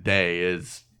happening today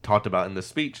is talked about in this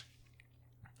speech.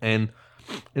 And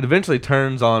it eventually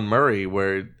turns on Murray,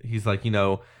 where he's like,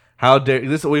 how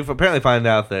we've apparently found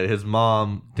out that his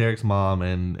mom, Derek's mom,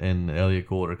 and Elliot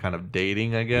Gould are kind of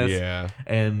dating, I guess. Yeah.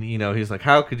 And he's like,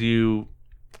 how could you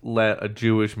let a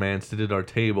Jewish man sit at our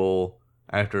table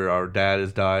after our dad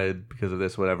has died because of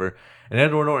this, whatever? And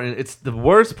Edward Norton, it's the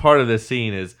worst part of this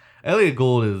scene is Elliot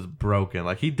Gould is broken.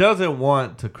 Like, he doesn't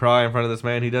want to cry in front of this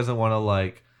man. He doesn't want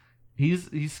to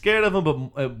he's scared of him,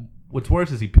 but what's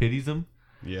worse is he pities him.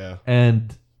 Yeah.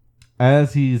 And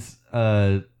as he's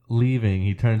leaving,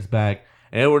 he turns back,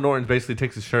 and Edward Norton basically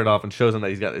takes his shirt off and shows him that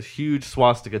he's got this huge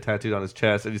swastika tattooed on his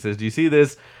chest, and he says, do you see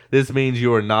this? This means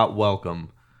you are not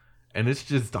welcome. And it's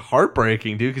just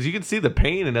heartbreaking, dude, because you can see the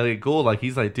pain in Elliot Gould. Like,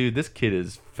 he's like, dude, this kid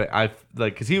is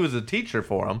because he was a teacher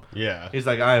for him. Yeah. He's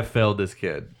like, I have failed this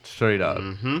kid straight up.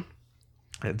 Mm-hmm.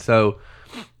 And so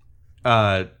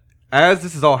as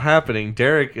this is all happening,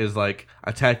 Derek is like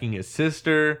attacking his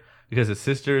sister because his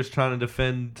sister is trying to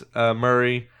defend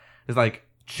Murray. Is like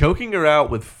choking her out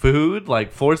with food,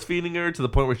 like force feeding her to the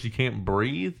point where she can't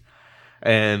breathe.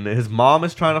 And his mom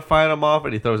is trying to fight him off,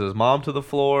 and he throws his mom to the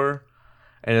floor.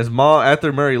 And his mom,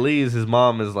 after Murray leaves, his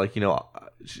mom is like,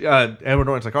 Edward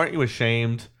Norton's like, aren't you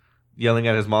ashamed? Yelling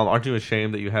at his mom, aren't you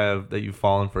ashamed that you've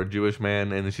fallen for a Jewish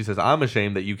man? And then she says, I'm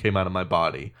ashamed that you came out of my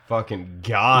body. Fucking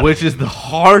God. Which is the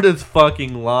hardest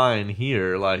fucking line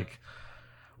here. Like,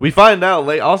 we find out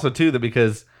late also too that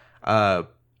because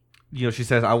she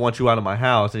says, I want you out of my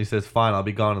house. And he says, fine, I'll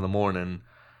be gone in the morning.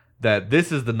 That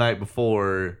this is the night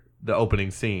before the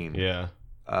opening scene. Yeah.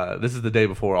 This is the day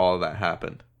before all of that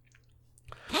happened.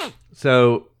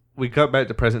 So we cut back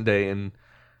to present day, and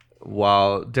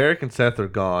while Derek and Seth are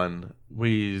gone,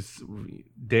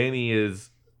 Danny is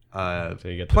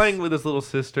playing with his little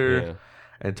sister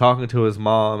and talking to his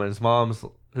mom. And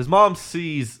his mom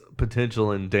sees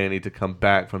potential in Danny to come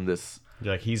back from this.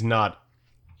 Like, he's not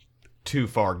too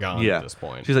far gone at this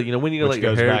point. She's like, when you gonna let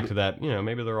your hair... Which goes back to that,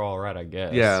 maybe they're all right, I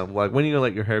guess. Yeah, like, when you gonna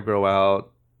let your hair grow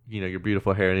out, your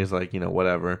beautiful hair? And he's like,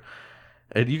 whatever.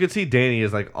 And you can see Danny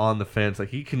is like on the fence, like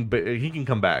he can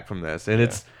come back from this. And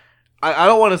it's, I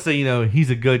don't want to say, he's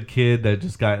a good kid that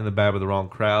just got in the bad with the wrong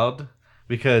crowd,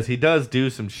 because he does do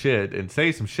some shit and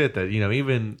say some shit that,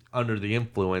 even under the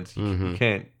influence, you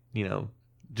can't,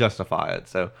 justify it.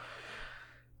 So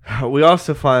we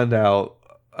also find out,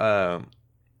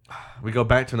 we go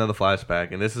back to another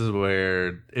flashback, and this is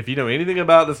where, if you know anything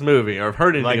about this movie or have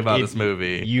heard anything about this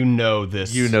movie, you know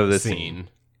this scene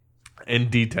in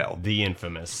detail. The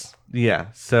infamous.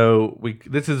 Yeah. So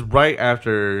this is right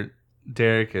after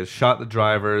Derek has shot the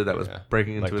driver that was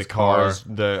breaking into his car.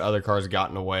 The other cars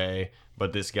gotten away,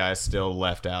 But this guy's still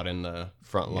left out in the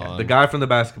front lawn. The guy from the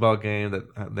basketball game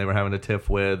that they were having a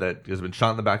tiff with that has been shot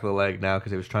in the back of the leg now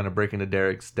because he was trying to break into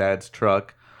Derek's dad's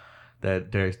truck that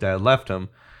Derek's dad left him.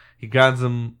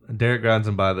 Derek grabs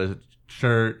him by the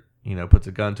shirt, puts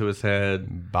a gun to his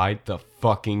head. Bite the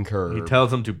fucking curb. He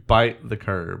tells him to bite the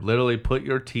curb. Literally put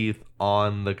your teeth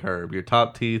on the curb. Your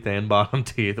top teeth and bottom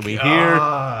teeth. And we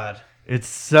hear...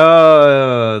 It's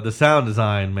the sound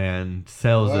design, man,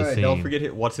 sells this scene. Don't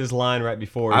forget what's his line right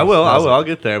before. I will. I'll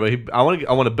get there, but I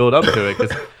want to build up to it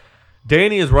because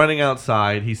Danny is running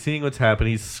outside. He's seeing what's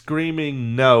happening. He's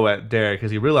screaming no at Derek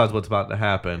because he realizes what's about to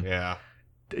happen. Yeah.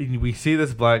 We see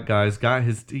this black guy's got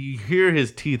his. You hear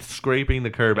his teeth scraping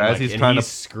the curb as he's trying to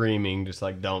screaming, just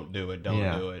like don't do it,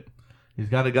 don't do it. He's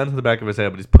got a gun to the back of his head,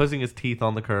 but he's pushing his teeth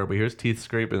on the curb. We hear his teeth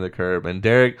scraping the curb, and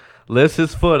Derek lifts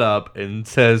his foot up and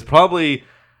says probably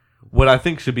what I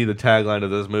think should be the tagline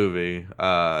of this movie,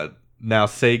 now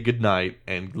say goodnight,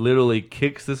 and literally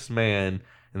kicks this man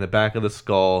in the back of the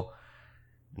skull.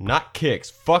 Not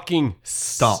kicks, fucking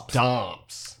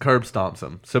stomps. Curb stomps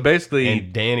him. So basically...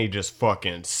 And Danny just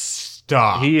fucking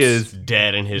stops. He is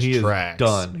dead in his tracks.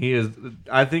 Done. He is...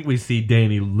 I think we see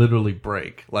Danny literally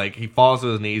break. Like, he falls to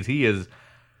his knees. He is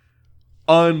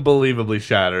unbelievably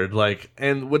shattered. Like,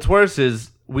 and what's worse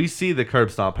is we see the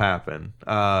curb stomp happen.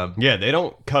 Yeah, they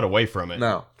don't cut away from it.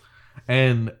 No.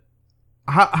 And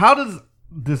how does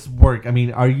this work? I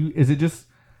mean, is it just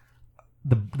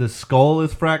the skull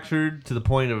is fractured to the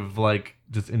point of like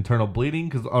just internal bleeding?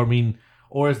 Because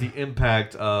or is the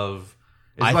impact of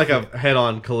it's like a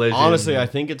head-on collision? Honestly, I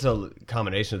think it's a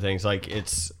combination of things. Like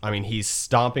he's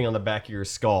stomping on the back of your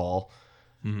skull.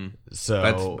 Mm-hmm. So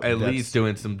that's at least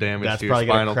doing some damage to your probably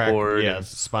spinal cord. Yeah,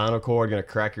 spinal cord gonna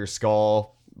crack your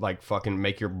skull, like fucking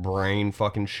make your brain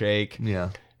fucking shake. Yeah.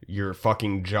 Your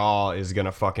fucking jaw is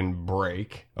gonna fucking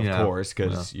break, of course,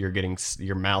 because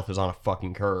your mouth is on a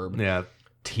fucking curb. Yeah.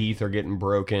 Teeth are getting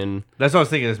broken. That's what I was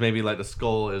thinking. Is maybe like the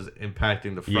skull is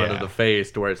impacting the front of the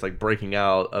face to where it's like breaking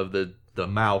out of the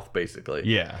mouth, basically.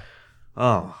 Yeah.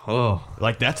 Oh.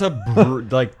 Like that's I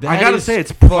gotta say,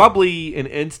 it's probably an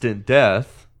instant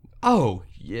death. Oh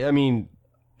yeah, I mean,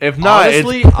 if not,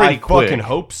 honestly, it's pretty I quick. fucking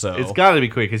hope so. It's got to be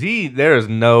quick because he does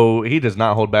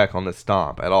not hold back on this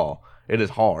stomp at all. It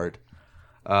is hard.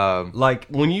 Like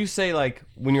when you say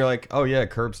when you're like, oh yeah,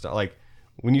 curb stomp. Like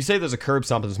when you say there's a curb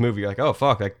stomp in this movie, you're like, oh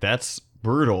fuck, like that's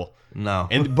brutal. No.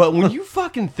 But when you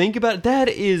fucking think about it, that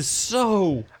is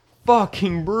so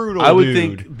fucking brutal. I would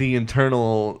think the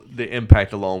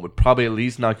impact alone would probably at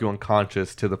least knock you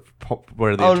unconscious to the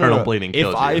where the internal bleeding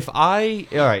kills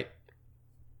you.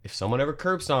 If someone ever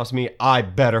curb stomps me, I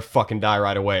better fucking die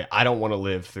right away. I don't want to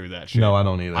live through that shit. No, I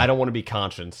don't either. I don't want to be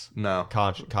conscious. No.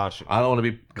 Conscious. I don't want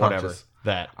to be conscious. Whatever.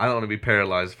 That. I don't want to be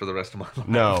paralyzed for the rest of my life.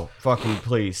 No. Fucking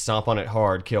please. Stomp on it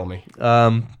hard. Kill me.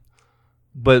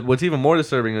 But what's even more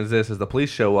disturbing is the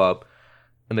police show up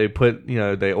and they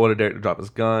order Derek to drop his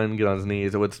gun, get on his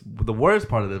knees. And what's the worst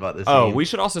part about this scene, we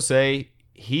should also say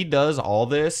he does all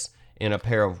this in a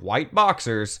pair of white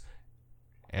boxers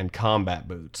and combat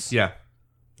boots. Yeah.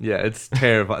 Yeah, it's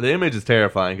terrifying. The image is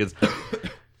terrifying because,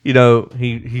 he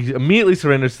immediately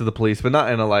surrenders to the police, but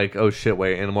not in a like, oh shit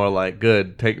way, and more like,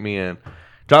 good, take me in.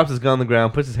 Drops his gun on the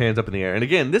ground, puts his hands up in the air. And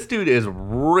again, this dude is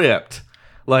ripped.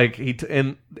 Like,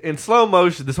 in slow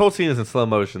motion, this whole scene is in slow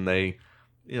motion. They,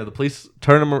 the police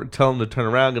tell him to turn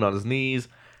around, get on his knees.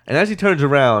 And as he turns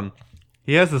around,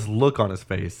 he has this look on his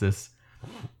face, this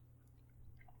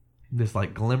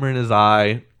like glimmer in his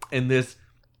eye, and this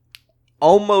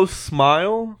almost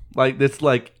smile, like this,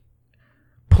 like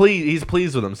he's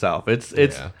pleased with himself. And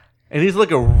he's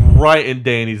looking right in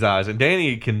Danny's eyes, and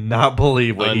Danny cannot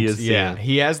believe what he is seeing. Yeah,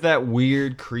 he has that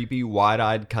weird, creepy,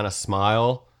 wide-eyed kind of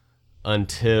smile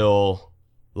until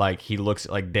like he looks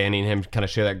like Danny and him kind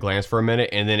of share that glance for a minute,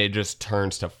 and then it just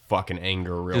turns to fucking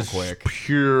anger real quick.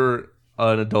 Pure,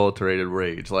 unadulterated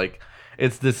rage. Like,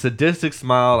 it's this sadistic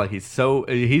smile. Like, he's so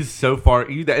far.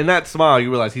 In that smile, you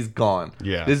realize he's gone.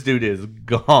 Yeah. This dude is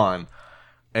gone.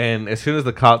 And as soon as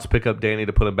the cops pick up Danny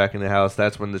to put him back in the house,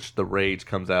 that's when the rage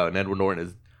comes out. And Edward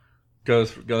Norton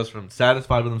goes from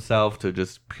satisfied with himself to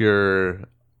just pure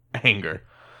anger.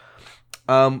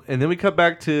 And then we cut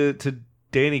back to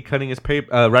Danny writing his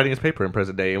paper in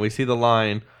present day. And we see the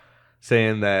line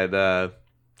saying that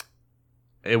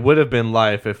it would have been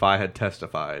life if I had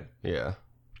testified. Yeah.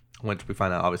 Which we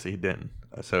find out, obviously, he didn't.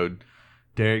 So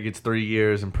Derek gets 3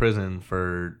 years in prison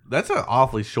for... That's an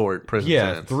awfully short prison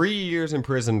sentence. 3 years in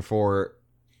prison for...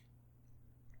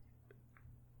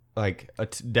 Like,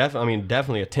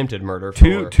 definitely attempted murder.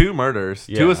 Two murders.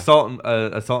 Yeah. 2 assault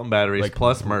and batteries,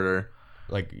 plus murder.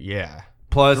 Like, yeah.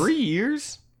 Plus... 3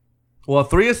 years? Well,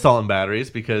 3 assault and batteries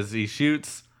because he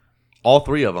shoots all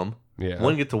 3 of them. Yeah.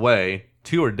 1 gets away.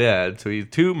 2 are dead. So he's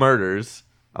 2 murders.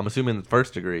 I'm assuming the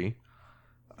first degree.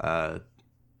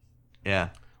 Yeah.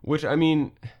 Which, I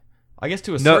mean, I guess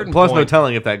to a certain plus point... no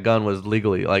telling if that gun was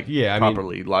legally,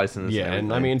 properly licensed. Yeah,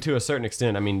 and I mean, to a certain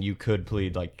extent, I mean, you could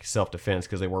plead, like, self-defense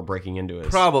because they were breaking into his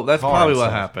That's car probably and what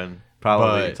stuff. happened.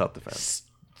 Probably But self-defense.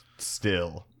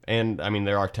 Still. And, I mean,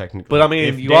 there are technically... But, I mean,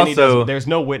 if you Danny also... doesn't- there's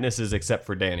no witnesses except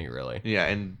for Danny, really. Yeah,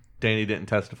 and Danny didn't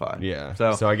testify. Yeah.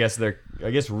 So I guess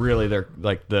really they're,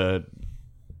 like, the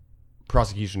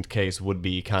prosecution's case would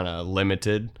be kind of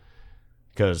limited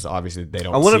because obviously they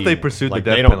don't I wonder see, if they pursued like, the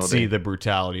death they don't penalty. see the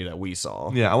brutality that we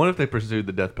saw. Yeah, I wonder if they pursued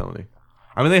the death penalty.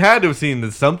 I mean, they had to have seen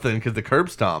something because the curb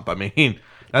stomp. I mean,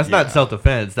 that's not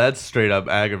self-defense. That's straight up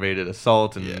aggravated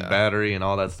assault and battery and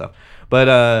all that stuff. But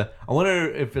I wonder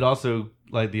if it also,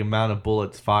 like, the amount of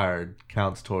bullets fired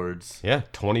counts towards... Yeah,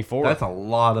 24. That's a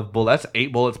lot of bullets. That's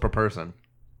 8 bullets per person.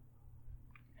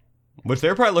 Which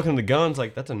they're probably looking at the guns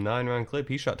like, that's a 9-round clip.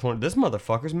 He shot 20. This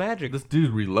motherfucker's magic. This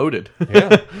dude reloaded.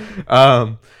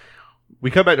 Yeah. We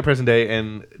come back to present day,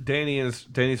 and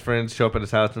Danny's friends show up at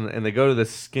his house, and they go to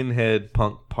this skinhead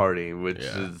punk party, which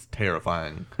is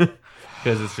terrifying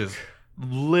because it's just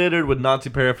littered with Nazi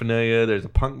paraphernalia. There's a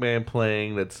punk band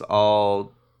playing that's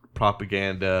all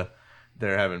propaganda.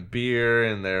 They're having beer,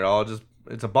 and they're all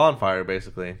it's a bonfire,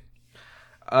 basically.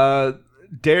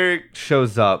 Derek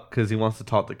shows up because he wants to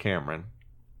talk to Cameron.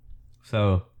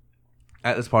 So,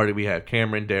 at this party, we have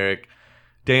Cameron, Derek,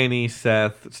 Danny,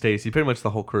 Seth, Stacy, pretty much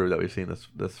the whole crew that we've seen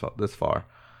this far.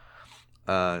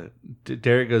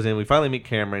 Derek goes in. We finally meet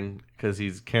Cameron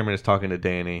because Cameron is talking to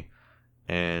Danny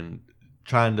and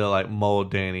trying to, like,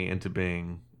 mold Danny into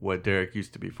being what Derek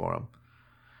used to be for him.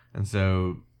 And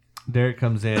so Derek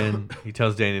comes in. He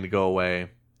tells Danny to go away,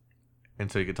 and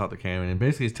so he can talk to Cameron. And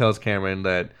basically, he tells Cameron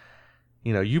that,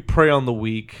 you know, you prey on the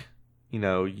weak. You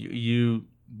know, you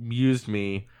used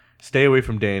me. Stay away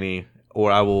from Danny,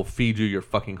 or I will feed you your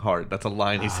fucking heart. That's a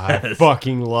line he says. I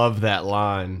fucking love that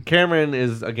line. Cameron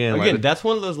is, again, like, that's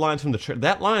one of those lines from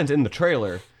that line's in the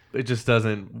trailer. It just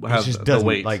doesn't have the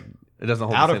weight. Like, it doesn't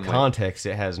hold out the of same context,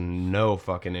 it has no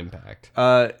fucking impact.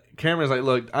 Cameron's like,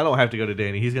 look, I don't have to go to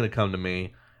Danny. He's going to come to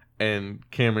me. And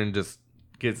Cameron just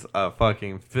gets a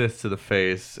fucking fist to the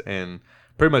face, and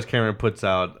pretty much Cameron puts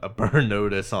out a burn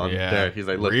notice on Derek. He's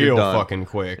like, look, real you're done. fucking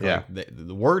quick. Yeah. Like,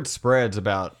 the word spreads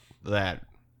about that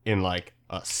in like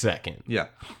a second. Yeah.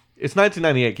 It's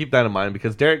 1998. Keep that in mind,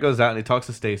 because Derek goes out and he talks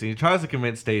to Stacy. He tries to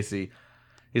convince Stacy.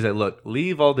 He's like, look,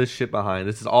 leave all this shit behind.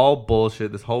 This is all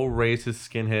bullshit. This whole racist,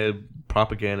 skinhead,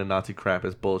 propaganda, Nazi crap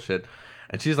is bullshit.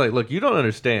 And she's like, look, you don't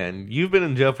understand. You've been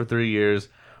in jail for 3 years.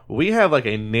 We have like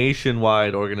a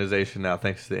nationwide organization now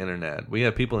thanks to the internet. We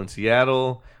have people in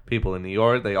Seattle, people in New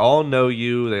York. They all know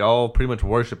you. They all pretty much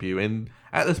worship you. And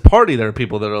at this party, there are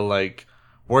people that are like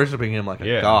worshiping him like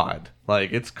a god.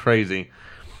 Like, it's crazy.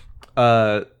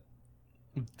 Seth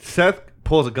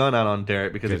pulls a gun out on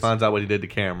Derek because he finds out what he did to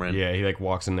Cameron. Yeah, he like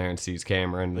walks in there and sees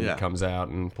Cameron, and he comes out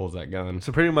and pulls that gun.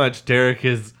 So pretty much Derek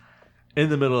is in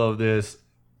the middle of this.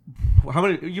 How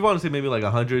many? You want to say maybe like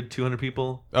 100, 200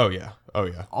 people? Oh yeah.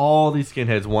 All these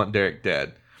skinheads want Derek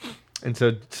dead. And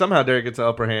so somehow Derek gets the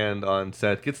upper hand on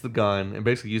Seth, gets the gun, and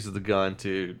basically uses the gun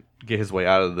to get his way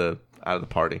out of the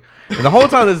party. And the whole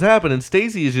time this is happening,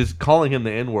 Stacy is just calling him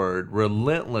the N-word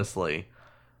relentlessly.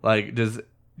 Like, just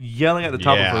yelling at the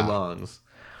top of her lungs.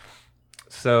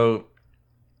 So,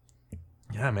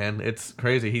 yeah, man, it's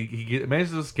crazy. He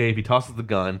manages to escape. He tosses the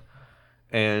gun,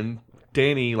 and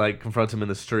Danny like confronts him in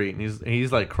the street, and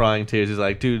he's like crying tears. He's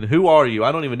like, "Dude, who are you?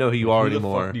 I don't even know who you are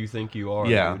anymore. Who the fuck do you think you are?"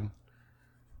 Yeah, dude?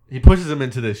 He pushes him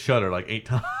into this shutter like 8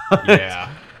 times.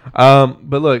 Yeah.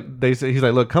 But look, he's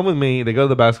like, "Look, come with me." They go to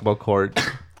the basketball court,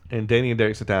 and Danny and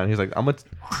Derek sit down. He's like,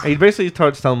 he basically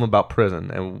starts telling them about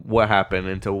prison and what happened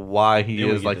and to why he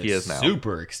is like he is now.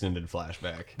 Super extended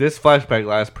flashback. This flashback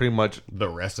lasts pretty much the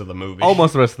rest of the movie.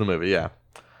 Almost the rest of the movie, yeah.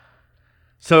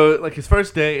 So, like, his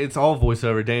first day, it's all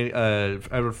voiceover. Danny,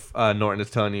 Edward Norton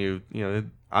is telling you,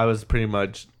 I was pretty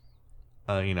much,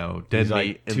 dead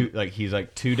meat. He's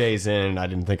like 2 days in, and I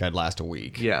didn't think I'd last a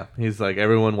week. Yeah, he's like,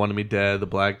 everyone wanted me dead. The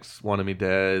blacks wanted me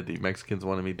dead. The Mexicans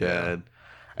wanted me dead.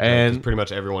 Yeah. And pretty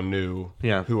much everyone knew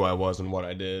who I was and what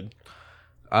I did.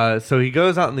 So he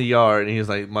goes out in the yard, and he's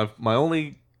like, my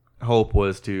only hope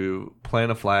was to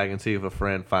plant a flag and see if a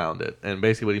friend found it. And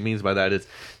basically what he means by that is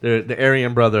the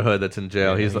Aryan Brotherhood that's in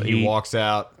jail. Yeah, he walks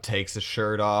out, takes his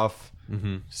shirt off,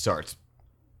 starts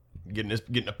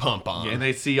getting a pump on. Yeah, and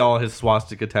they see all his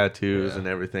swastika tattoos and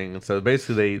everything. And so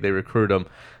basically they recruit him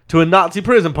to a Nazi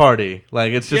prison party.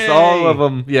 Like, it's just all of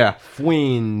them. Yeah.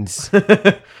 Twins.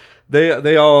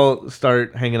 they all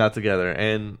start hanging out together,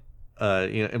 and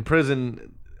in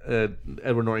prison,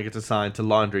 Edward Norton gets assigned to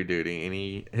laundry duty,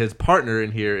 and his partner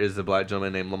in here is a black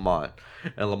gentleman named Lamont,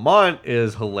 and Lamont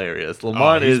is hilarious.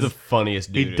 Lamont he's is the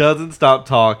funniest dude. He doesn't stop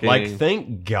talking. Like,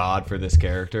 thank God for this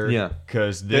character. Yeah,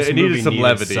 because this it movie needed some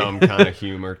levity, some kind of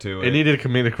humor to it. It needed a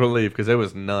comedic relief because there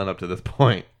was none up to this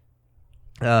point.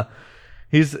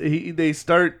 They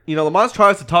start, Lamont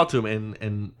tries to talk to him,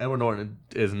 and Edward Norton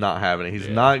is not having it. He's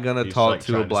not gonna talk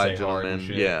to a black gentleman.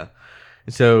 Yeah,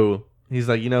 so he's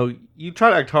like, you try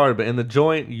to act hard, but in the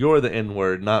joint, you're the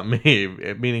N-word, not me.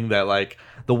 Meaning that like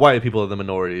the white people are the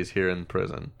minorities here in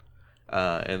prison,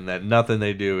 and that nothing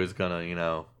they do is gonna,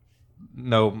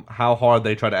 know how hard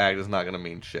they try to act is not gonna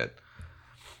mean shit.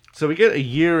 So we get a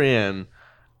year in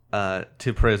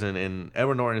to prison, and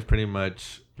Edward Norton is pretty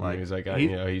much. Like, he's like,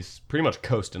 he's pretty much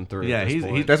coasting through. Yeah,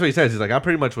 point. That's what he says. He's like, I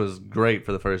pretty much was great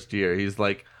for the first year. He's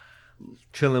like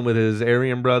chilling with his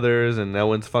Aryan brothers, and no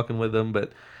one's fucking with him.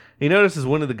 But he notices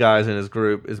one of the guys in his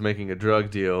group is making a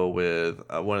drug deal with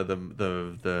one of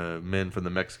the men from the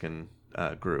Mexican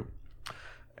group,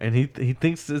 and he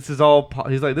thinks this is all.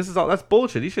 He's like, that's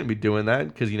bullshit. He shouldn't be doing that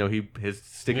because he's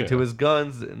sticking to his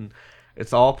guns, and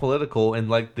it's all political. And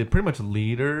like the pretty much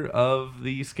leader of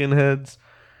the skinheads.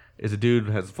 Is a dude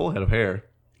who has a full head of hair.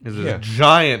 He's a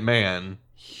giant man.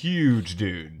 Huge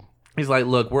dude. He's like,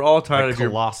 look, we're all tired of your...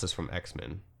 Colossus from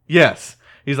X-Men. Yes.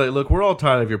 He's like, look, we're all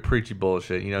tired of your preachy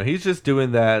bullshit. He's just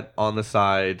doing that on the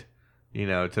side,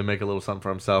 to make a little something for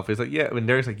himself. He's like, yeah. And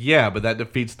Derek's like, yeah, but that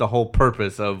defeats the whole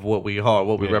purpose of what we are,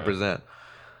 what we represent.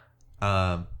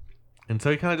 And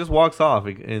so he kind of just walks off,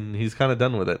 and he's kind of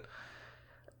done with it.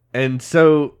 And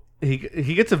so... He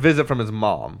gets a visit from his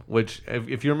mom, which,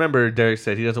 if you remember, Derek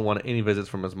said he doesn't want any visits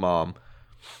from his mom.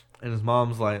 And his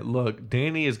mom's like, look,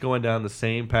 Danny is going down the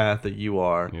same path that you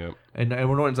are. Yep. And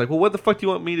Edward Norton's like, well, what the fuck do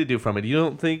you want me to do from it? You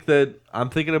don't think that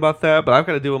I'm thinking about that? But I've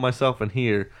got to deal with myself in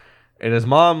here. And his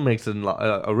mom makes a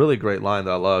really great line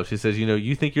that I love. She says,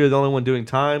 you think you're the only one doing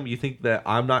time? You think that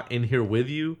I'm not in here with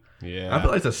you? Yeah. I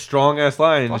feel like it's a strong-ass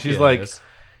line. And she's like...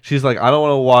 She's like, I don't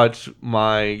want to watch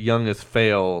my youngest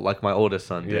fail like my oldest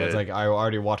son did. Yeah, it's like, I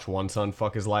already watched one son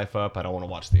fuck his life up. I don't want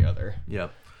to watch the other.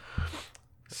 Yep.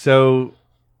 So,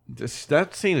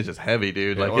 that scene is just heavy,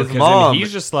 dude. Yeah, like, his mom...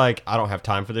 He's just like, I don't have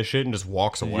time for this shit, and just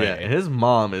walks away. Yeah, his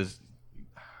mom is...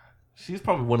 She's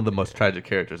probably one of the most tragic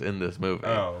characters in this movie.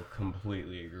 Oh,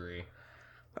 completely agree.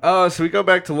 So we go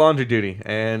back to laundry duty,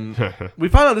 and we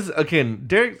find out this again.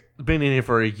 Derek's been in here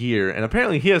for a year, and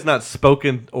apparently he has not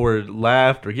spoken or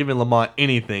laughed or given Lamont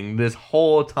anything this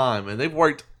whole time, and they've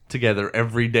worked together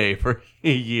every day for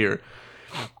a year.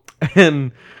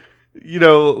 And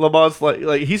Lamont's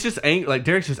like he's just angry. Like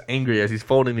Derek's just angry as he's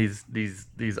folding these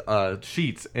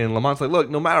sheets, and Lamont's like, look,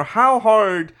 no matter how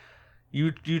hard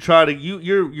you try to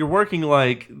you're working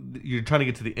like you're trying to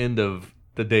get to the end of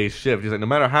the day's shift. He's like, no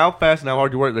matter how fast and how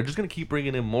hard you work, they're just going to keep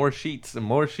bringing in more sheets,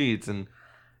 and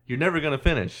you're never going to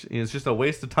finish. It's just a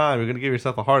waste of time. You're going to give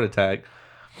yourself a heart attack.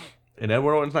 And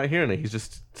Edward Norton's not hearing it. He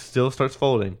just still starts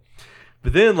folding.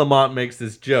 But then Lamont makes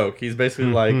this joke. He's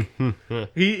basically like,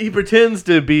 he pretends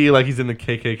to be like he's in the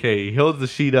KKK. He holds the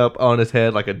sheet up on his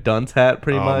head like a dunce hat,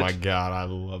 pretty much. Oh my God, I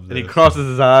love this. And he crosses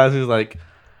his eyes, and he's like,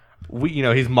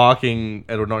 he's mocking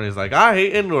Edward Norton. He's like, I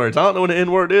hate N-words. I don't know what an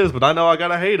N-word is, but I know I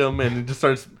gotta hate him. And he just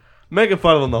starts making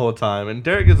fun of him the whole time. And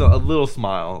Derek gives a little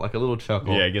smile, like a little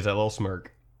chuckle. Yeah, he gets that little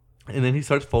smirk. And then he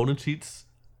starts folding sheets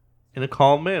in a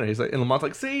calm manner. He's like, and Lamont's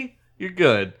like, see, you're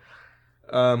good.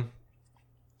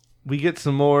 We get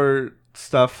some more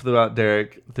stuff throughout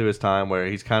Derek through his time where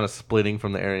he's kind of splitting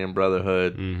from the Aryan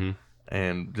Brotherhood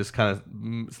and just kind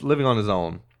of living on his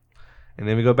own. And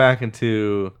then we go back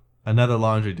into another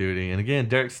laundry duty, and again,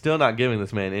 Derek's still not giving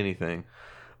this man anything,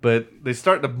 but they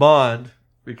start to bond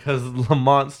because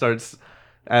Lamont starts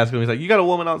asking him, he's like, you got a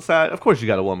woman outside? Of course you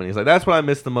got a woman. He's like, that's what I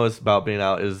miss the most about being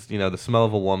out is, the smell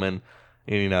of a woman.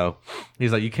 And,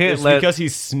 he's like, you can't because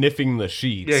he's sniffing the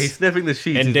sheets. Yeah, he's sniffing the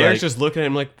sheets. And he's Derek's like, just looking at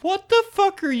him like, what the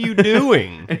fuck are you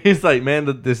doing? And he's like,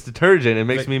 man, this detergent, it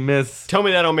makes me miss... Tell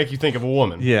me that don't make you think of a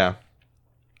woman. Yeah.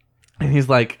 And he's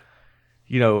like,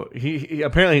 he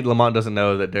apparently Lamont doesn't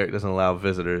know that Derek doesn't allow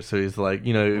visitors. So he's like, if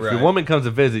your woman comes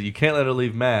to visit, you can't let her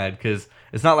leave mad because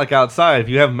it's not like outside. If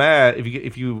you have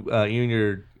you and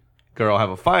your girl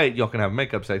have a fight, y'all can have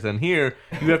makeup sex. And here,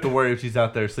 you have to worry if she's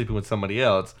out there sleeping with somebody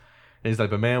else. And he's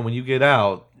like, but man, when you get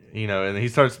out, and he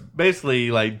starts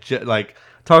basically like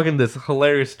talking this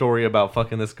hilarious story about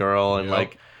fucking this girl and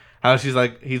like how he's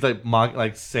like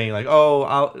saying like, oh,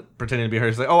 I'll pretending to be her.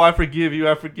 She's like, oh, I forgive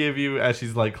you, as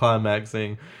she's like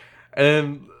climaxing.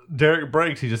 And Derek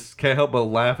breaks. He just can't help but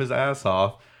laugh his ass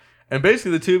off. And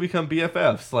basically, the two become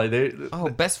BFFs.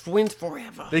 Like best friends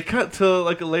forever. They cut to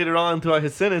like later on throughout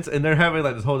his sentence, and they're having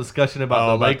like this whole discussion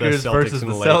about the Lakers versus the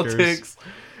Celtics,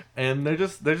 and they're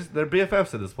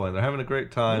BFFs at this point. They're having a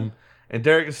great time, and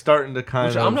Derek is starting to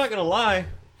kind of. I'm not gonna lie.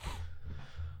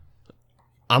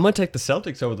 I'm gonna take the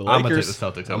Celtics over the Lakers.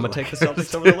 I'm gonna take the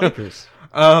Celtics over the Lakers.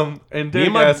 And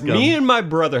Derek me and my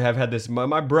brother have had this.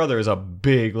 My brother is a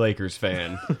big Lakers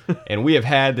fan, and we have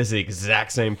had this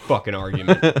exact same fucking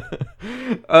argument.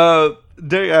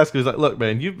 Derek asked me, like, "Look,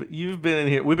 man, you've been in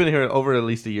here. We've been here over at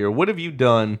least a year. What have you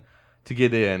done to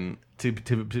get in to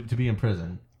be in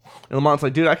prison?" And Lamont's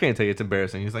like, "Dude, I can't tell you. It's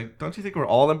embarrassing." He's like, "Don't you think we're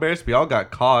all embarrassed? We all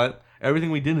got caught. Everything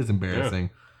we did is embarrassing."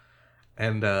 Yeah.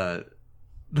 And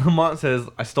Lamont says,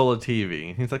 "I stole a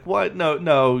TV." He's like, "What?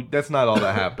 No, that's not all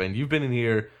that happened. You've been in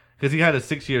here," because he had a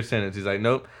 6-year sentence. He's like,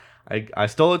 "Nope, I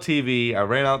stole a TV. I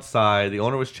ran outside. The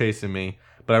owner was chasing me,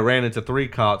 but I ran into 3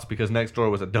 cops because next door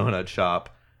was a donut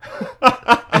shop."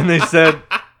 And they said,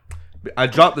 "I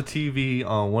dropped the TV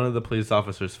on one of the police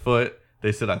officers' foot.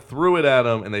 They said I threw it at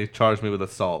him, and they charged me with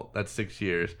assault. That's 6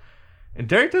 years." And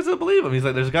Derek doesn't believe him. He's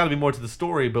like, "There's got to be more to the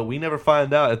story, but we never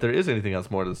find out if there is anything else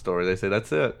more to the story." They say,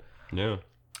 "That's it." Yeah.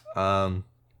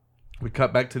 We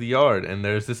cut back to the yard, and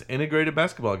there's this integrated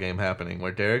basketball game happening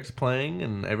where Derek's playing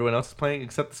and everyone else is playing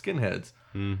except the skinheads.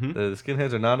 Mm-hmm. The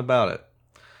skinheads are not about it.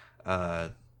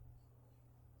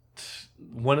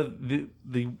 One of the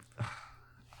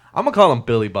I'm gonna call him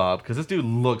Billy Bob because this dude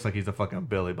looks like he's a fucking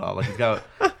Billy Bob. Like he's got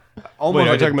almost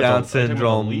like a Down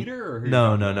syndrome. Leader? Or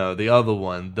No, the other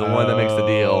one, the one that makes the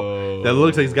deal. That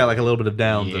looks like he's got like a little bit of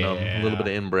Downs in him, a little bit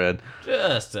of inbred,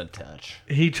 just a touch.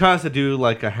 He tries to do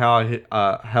like a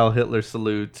Heil Hitler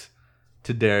salute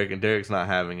to Derek, and Derek's not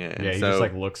having it. And he just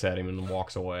like looks at him and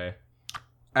walks away.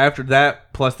 After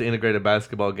that, plus the integrated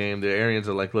basketball game, the Aryans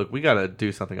are like, "Look, we got to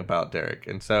do something about Derek,"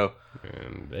 and so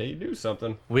they do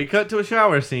something. We cut to a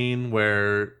shower scene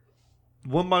where,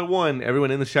 one by one,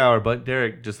 everyone in the shower but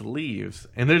Derek just leaves,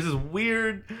 and there's this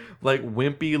weird, like,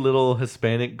 wimpy little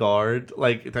Hispanic guard,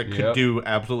 like that could do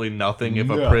absolutely nothing if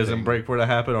a prison break were to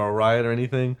happen or a riot or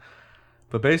anything.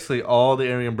 But basically, all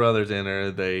the Aryan brothers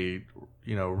enter. They,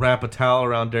 wrap a towel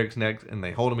around Derek's neck and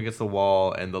they hold him against the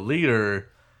wall, and the leader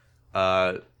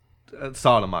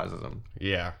sodomizes him.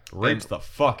 Yeah, rapes the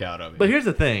fuck out of him. But here's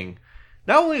the thing: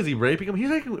 not only is he raping him, he's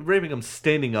like raping him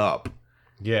standing up.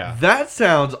 Yeah, that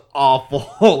sounds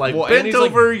awful. Like bent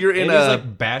over, you're in he's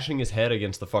like bashing his head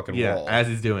against the fucking wall. Yeah, as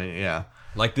he's doing it. Yeah,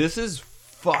 like this is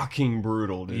fucking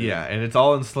brutal, dude. Yeah, and it's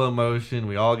all in slow motion.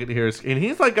 We all get to hear and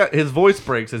he's like his voice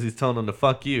breaks as he's telling him to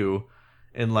fuck you,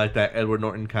 in like that Edward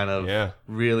Norton kind of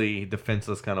really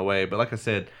defenseless kind of way. But like I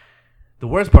said, the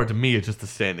worst part to me is just the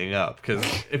standing up, because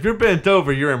if you're bent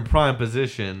over, you're in prime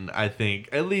position. I think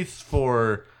at least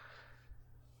for.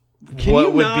 Can what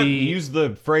you would not be use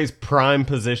the phrase prime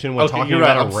position when talking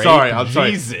about a rape? I'm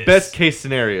sorry. Best case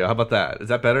scenario. How about that? Is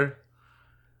that better?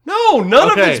 No,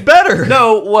 none of it's better.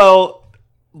 No, well,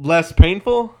 less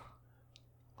painful.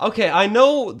 Okay, I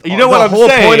know. You know what I'm saying?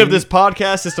 The whole point of this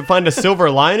podcast is to find a silver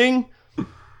lining.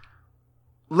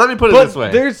 Let me put it this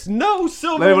way. There's no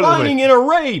silver lining in a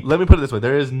rape. Let me put it this way.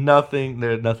 There's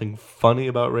nothing funny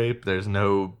about rape. There's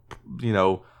no,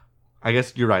 I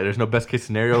guess you're right. There's no best case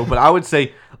scenario, but I would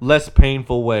say less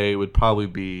painful way would probably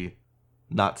be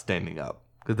not standing up,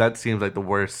 because that seems like the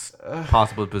worst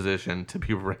possible position to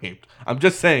be raped. I'm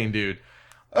just saying, dude.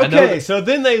 Okay, so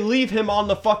then they leave him on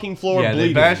the fucking floor bleeding.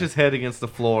 They bash his head against the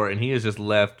floor, and he is just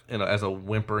left as a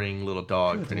whimpering little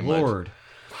dog, pretty much.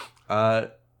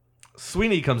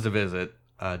 Sweeney comes to visit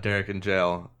Derek in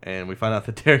jail, and we find out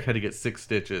that Derek had to get 6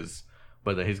 stitches,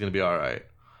 but that he's going to be all right.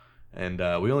 And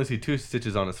we only see 2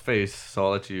 stitches on his face, so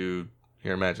I'll let your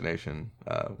imagination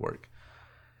work.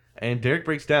 And Derek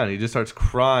breaks down. He just starts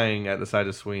crying at the sight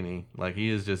of Sweeney. Like, he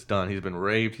is just done. He's been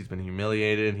raped. He's been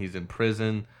humiliated. He's in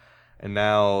prison. And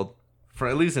now, for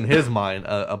at least in his mind,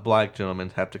 a black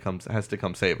gentleman has to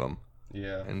come save him.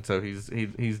 Yeah. And so he's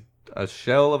a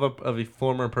shell of a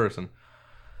former person.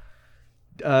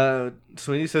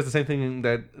 Sweeney says the same thing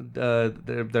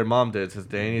that their mom did. Says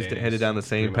Danny's headed down the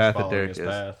same path that Derek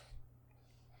is.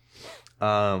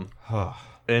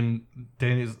 And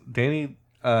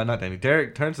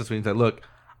Derek turns to Sweeney and said, "Look,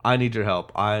 I need your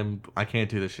help. I can't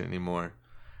do this shit anymore."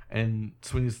 And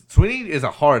Sweeney is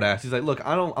a hard ass. He's like, "Look,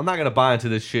 I'm not gonna buy into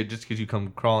this shit just because you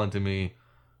come crawling to me,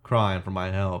 crying for my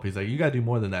help." He's like, "You gotta do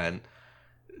more than that." And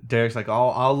Derek's like,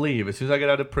 I'll leave. As soon as I get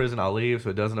out of prison, I'll leave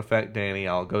so it doesn't affect Danny.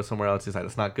 I'll go somewhere else. He's like,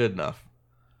 "It's not good enough."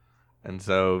 And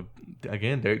so,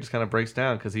 again, Derek just kind of breaks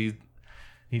down because he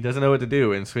doesn't know what to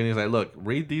do. And Sweeney's like, "Look,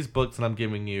 read these books that I'm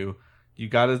giving you. You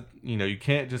gotta, you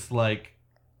can't just like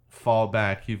fall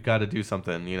back. You've got to do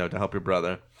something, to help your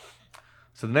brother.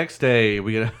 So the next day,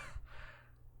 we get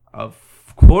a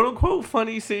quote-unquote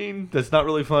funny scene that's not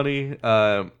really funny.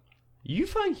 You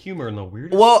find humor in the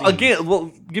weirdest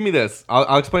scenes. Give me this.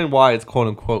 I'll explain why it's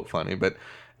quote-unquote funny, but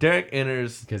Derek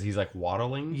enters... Because he's,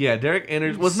 waddling? Yeah, Derek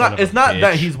enters... Well, it's not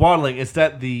that he's waddling, it's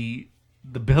that the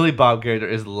Billy Bob character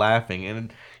is laughing,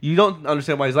 and you don't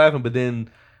understand why he's laughing, but then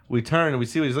we turn and we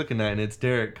see what he's looking at, and it's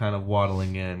Derek kind of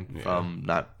waddling in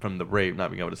from the rape,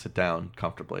 not being able to sit down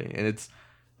comfortably. And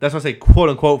that's why I say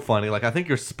quote-unquote funny. I think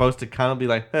you're supposed to kind of be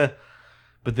like,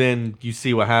 but then you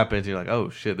see what happens, and you're like,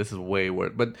 oh, shit, this is way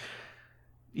worse. But...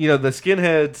 the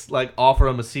skinheads offer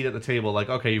him a seat at the table,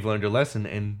 okay, you've learned your lesson,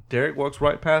 and Derek walks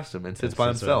right past him and sits by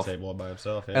himself. At the table by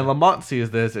himself, yeah. And Lamont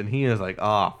sees this, and he is like,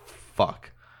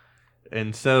 fuck.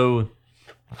 And so,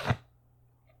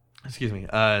 excuse me,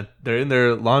 they're in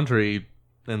their laundry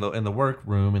in the work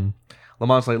room, and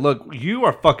Lamont's like, look, you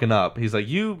are fucking up. He's like,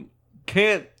 you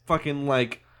can't fucking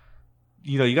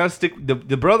you gotta stick.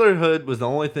 The Brotherhood was the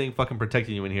only thing fucking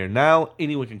protecting you in here. Now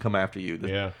anyone can come after you.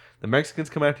 The Mexicans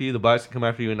come after you, the blacks can come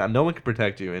after you, and no one can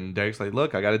protect you. And Derek's like,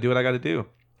 look, I got to do what I got to do.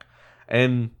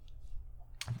 And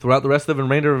throughout the rest of the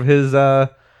remainder of his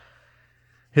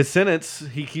sentence,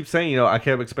 he keeps saying, I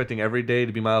kept expecting every day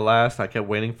to be my last. I kept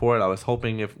waiting for it. I was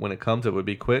hoping when it comes, it would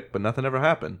be quick, but nothing ever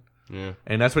happened. Yeah.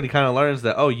 And that's when he kind of learns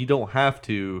that, you don't have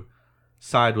to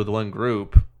side with one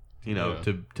group,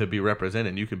 to be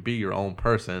represented. You can be your own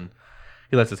person.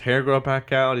 He lets his hair grow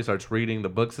back out. He starts reading the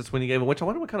books that's when he gave him, which I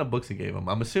wonder what kind of books he gave him.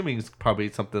 I'm assuming it's probably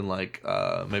something like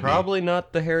maybe... Probably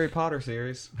not the Harry Potter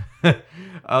series.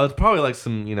 It's probably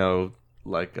some,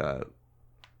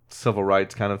 civil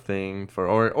rights kind of thing,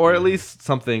 or at least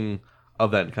something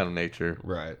of that kind of nature.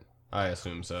 Right. I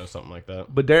assume so, something like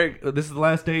that. But Derek, this is the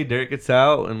last day. Derek gets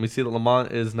out, and we see that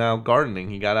Lamont is now gardening.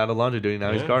 He got out of laundry duty,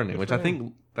 now he's gardening, which I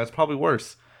think that's probably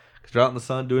worse. Because you're out in the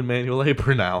sun doing manual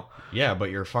labor now. Yeah, but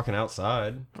you're fucking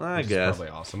outside. I guess. Is probably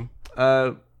awesome.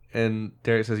 And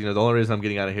Derek says, the only reason I'm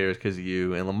getting out of here is because of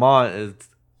you. And Lamont is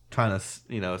trying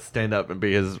to, stand up and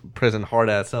be his prison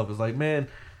hard-ass self. Is like, man,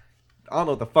 I don't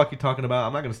know what the fuck you're talking about.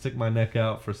 I'm not going to stick my neck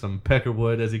out for some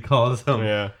peckerwood, as he calls them.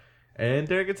 Yeah. And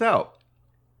Derek gets out.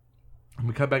 And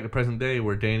we cut back to present day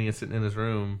where Danny is sitting in his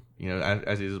room,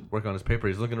 as he's working on his paper.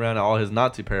 He's looking around at all his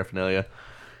Nazi paraphernalia.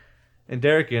 And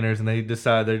Derek enters, and they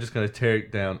decide they're just going to tear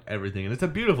down everything. And it's a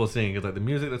beautiful scene. It's the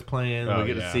music that's playing. We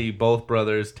get to see both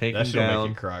brothers taking down. That should make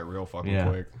you cry real fucking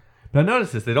quick. But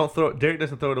notice this. Derek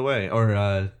doesn't throw it away.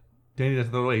 Or Danny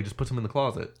doesn't throw it away. He just puts them in the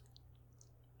closet.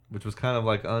 Which was kind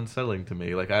of unsettling to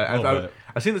me.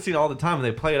 I've seen the scene all the time, and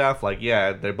they play it off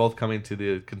they're both coming to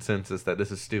the consensus that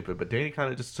this is stupid. But Danny kind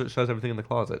of just shoves everything in the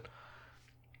closet.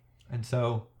 And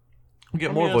so we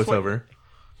get more voiceover.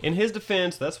 In his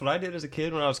defense, that's what I did as a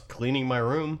kid when I was cleaning my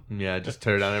room. Yeah, just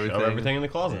tear down everything. Shove everything in the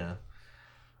closet.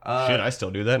 Yeah. Shit, I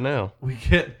still do that now. We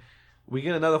get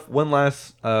one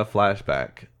last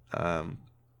flashback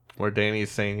where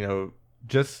Danny's saying,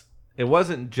 it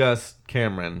wasn't just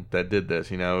Cameron that did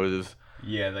this. It was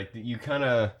you kind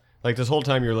of this whole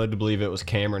time you're led to believe it was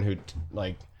Cameron who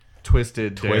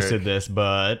twisted Derek. This,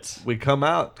 but we come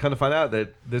to find out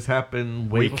that this happened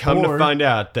way before. We come to find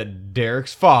out that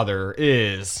Derek's father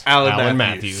is Alan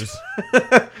Matthews.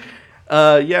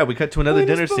 We cut to another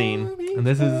dinner scene, and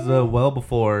this is well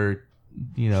before,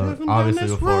 obviously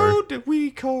before. Road that we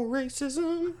call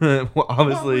racism. Well,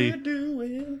 obviously.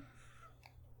 Are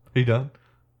you done?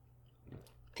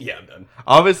 Yeah, I'm done.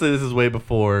 Obviously, this is way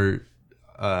before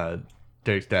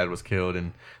Derek's dad was killed,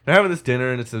 and they're having this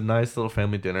dinner, and it's a nice little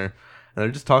family dinner, and they're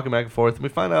just talking back and forth, and we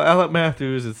find out Alan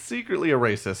Matthews is secretly a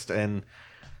racist, and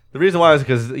the reason why is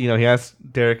because, he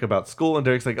asked Derek about school, and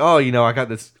Derek's like, I got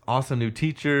this awesome new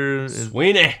teacher,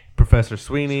 Sweeney, Professor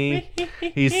Sweeney.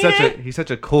 He's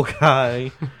such a cool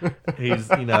guy.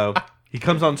 He's, he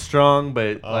comes on strong,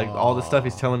 but all the stuff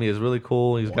he's telling me is really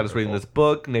cool. He's got us reading this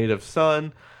book, Native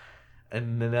Son.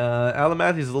 And then Alan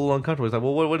Matthews is a little uncomfortable. He's like,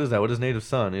 well, what is that? What is Native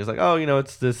Son? He's like,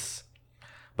 it's this,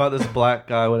 about this black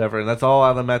guy, whatever. And that's all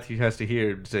Alan Matthews has to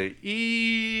hear to say,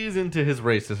 ease into his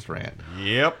racist rant.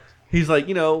 Yep. He's like,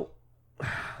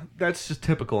 that's just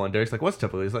typical. And Derek's like, what's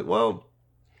typical? He's like, well,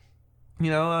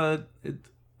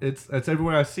 it's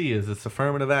everywhere I see is this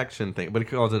affirmative action thing. But he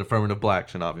calls it affirmative black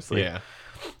action, obviously. Yeah.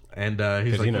 And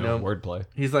he's like, wordplay.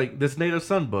 He's like, this Native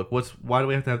Son book, why do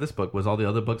we have to have this book? Was all the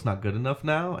other books not good enough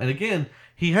now? And again,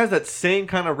 he has that same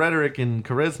kind of rhetoric and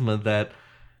charisma that,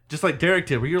 just like Derek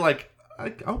did, where you're like,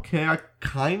 okay, I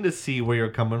kind of see where you're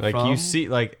coming from. You see,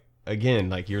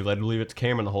 again, you're led to believe it's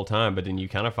Cameron the whole time, but then you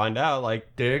kind of find out,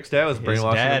 Derek's dad was brainwashed.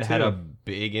 His dad had a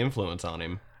big influence on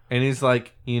him. And he's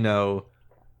like,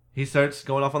 he starts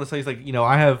going off on this thing. He's like,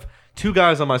 I have 2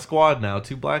 guys on my squad now,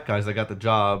 2 black guys that got the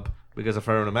job because of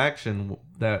affirmative action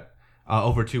that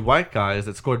over 2 white guys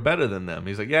that scored better than them.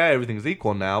 He's like, yeah, everything's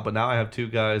equal now, but now I have 2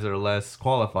 guys that are less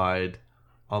qualified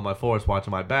on my force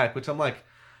watching my back, which I'm like,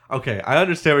 okay, I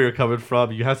understand where you're coming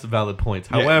from. You have some valid points.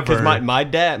 However, because my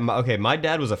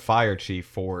dad was a fire chief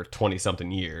for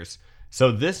 20-something years.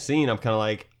 So this scene, I'm kind of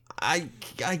like, I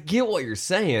get what you're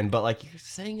saying, but like you're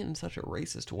saying it in such a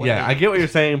racist way. Yeah, I get what you're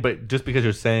saying, but just because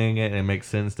you're saying it and it makes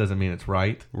sense doesn't mean it's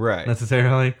right. Right.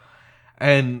 Necessarily.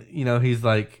 And, he's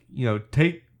like,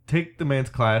 take the man's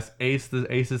class, ace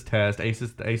his test, ace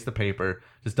the paper.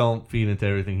 Just don't feed into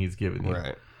everything he's giving you.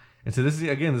 Right. And so this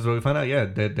is where we find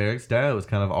out, Derek's dad was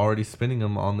kind of already spinning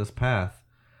him on this path.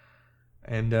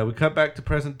 And we cut back to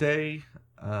present day.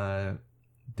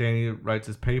 Danny writes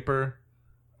his paper.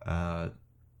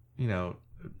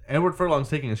 Edward Furlong's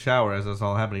taking a shower as this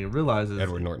all happening. He realizes...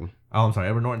 Edward Norton. Oh, I'm sorry.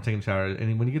 Edward Norton taking a shower.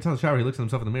 And when he gets out of the shower, he looks at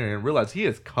himself in the mirror and realizes he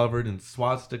is covered in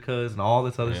swastikas and all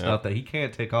this other stuff that he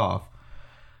can't take off.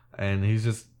 And he's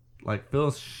just, like,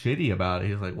 feels shitty about it.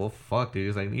 He's like, well, fuck, dude.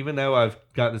 He's like, even though I've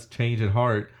got this change at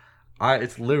heart,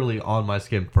 it's literally on my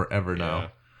skin forever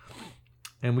now.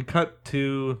 And we cut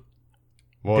to...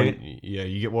 Well,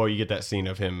 you get that scene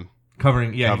of him... He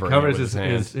covers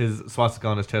his swastika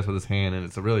on his chest with his hand, and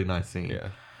it's a really nice scene. Yeah.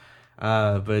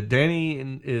 But Danny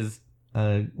is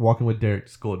walking with Derek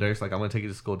to school. Derek's like, I'm going to take you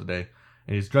to school today.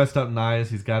 And he's dressed up nice.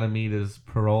 He's got to meet his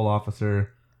parole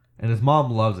officer. And his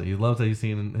mom loves it. He loves that he's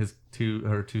seeing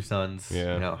her two sons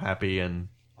happy and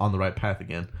on the right path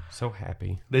again. So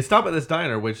happy. They stop at this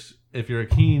diner, which, if you're a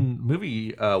keen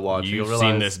movie watcher, you'll realize...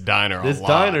 You've seen this diner a lot. This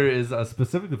diner is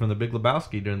specifically from The Big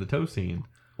Lebowski during the tow scene.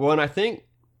 Well, and I think...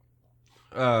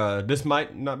 this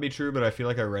might not be true, but I feel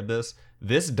like I read this.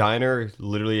 This diner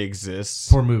literally exists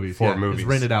for movies. Movies. It's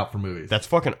rented out for movies. That's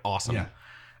fucking awesome.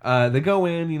 Yeah. They go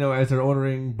in, as they're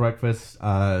ordering breakfast.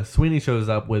 Sweeney shows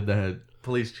up with the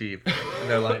police chief, and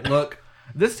they're like, "Look,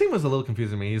 this scene was a little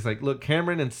confusing to me." He's like, "Look,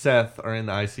 Cameron and Seth are in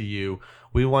the ICU.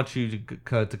 We want you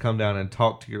to come down and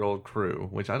talk to your old crew,"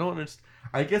 which I don't understand.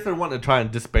 I guess they're wanting to try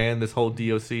and disband this whole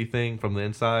DOC thing from the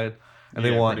inside. And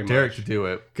they want Derek to do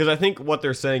it. Because I think what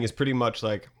they're saying is pretty much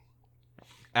like,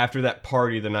 after that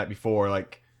party the night before,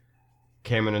 like,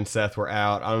 Cameron and Seth were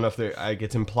out. I don't know if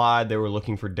it's implied they were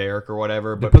looking for Derek or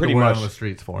whatever, but pretty much on the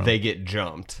streets for him. They get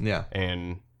jumped. Yeah.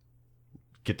 And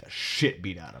get the shit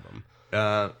beat out of them.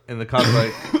 And the cops are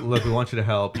like, look, we want you to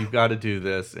help. You've got to do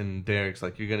this. And Derek's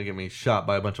like, you're going to get me shot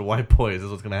by a bunch of white boys. This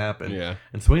is what's going to happen. Yeah.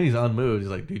 And Sweeney's unmoved.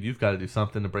 He's like, dude, you've got to do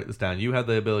something to break this down. You have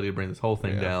the ability to bring this whole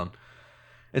thing down.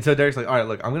 And so Derek's like, all right,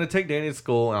 look, I'm going to take Danny to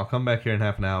school, and I'll come back here in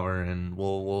half an hour, and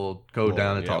we'll go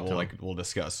down and talk to him. We'll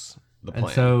discuss the plan.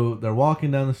 And so they're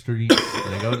walking down the street,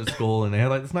 and they go to school, and they have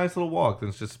like this nice little walk. And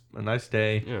it's just a nice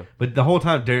day. Yeah. But the whole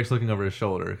time, Derek's looking over his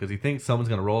shoulder because he thinks someone's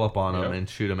going to roll up on him and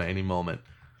shoot him at any moment.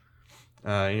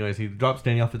 Anyways, he drops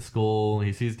Danny off at school.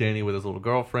 He sees Danny with his little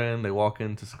girlfriend. They walk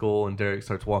into school, and Derek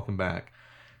starts walking back.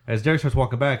 As Derek starts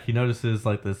walking back, he notices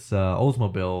like this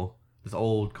Oldsmobile. This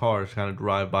old car is kind of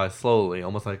drive by slowly,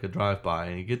 almost like a drive-by.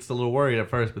 And he gets a little worried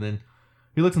at first, but then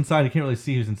he looks inside. He can't really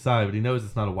see who's inside, but he knows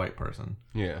it's not a white person.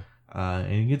 Yeah.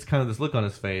 And he gets kind of this look on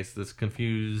his face, this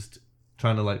confused,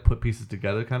 trying to like put pieces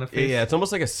together kind of face. Yeah, it's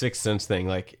almost like a Sixth Sense thing.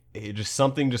 Like,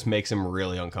 something just makes him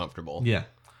really uncomfortable. Yeah.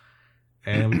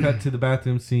 And we cut to the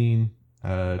bathroom scene.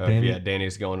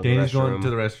 Danny's going to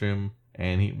the restroom.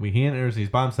 And he enters, he's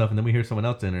by himself, and then we hear someone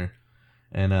else enter.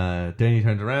 And Danny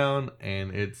turns around,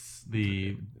 and it's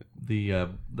the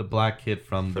black kid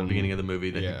from the beginning of the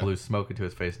movie that he blew smoke into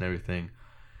his face and everything.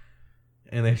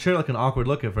 And they share like an awkward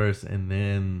look at first, and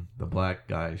then the black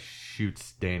guy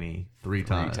shoots Danny three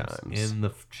times in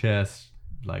the chest.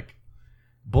 Like,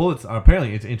 bullets are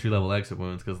apparently it's entry level exit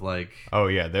wounds because like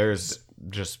there's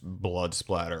just blood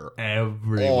splatter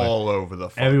everywhere, all over the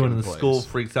fucking everyone in the place. school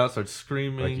freaks out, starts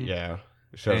screaming.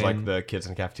 It shows like the kids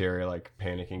in the cafeteria like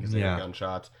panicking because they hear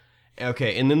gunshots.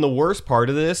 Okay, and then the worst part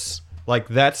of this, like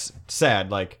that's sad.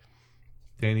 Like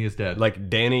Danny is dead. Like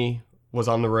Danny was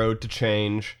on the road to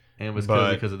change and was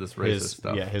killed because of this racist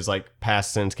stuff. Yeah, his like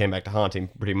past sins came back to haunt him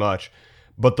pretty much.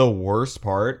 But the worst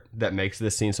part that makes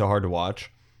this scene so hard to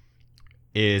watch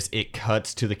is it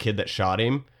cuts to the kid that shot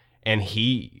him, and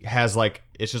he has like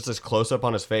it's just this close up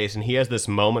on his face, and he has this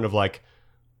moment of like,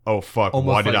 oh fuck,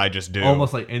 what did I just do?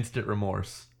 Almost like instant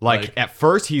remorse. Like at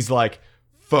first he's like,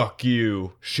 fuck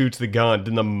you, shoots the gun.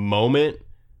 Then the moment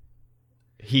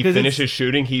he finishes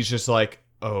shooting, he's just like,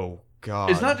 oh god.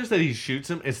 It's not just that he shoots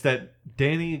him, it's that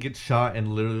Danny gets shot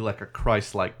in literally like a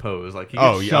Christ-like pose. Like he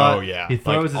gets shot. Oh yeah. He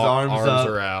throws like, his arms up.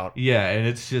 are out. Yeah, and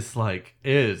it's just like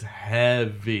it is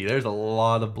heavy. There's a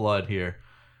lot of blood here.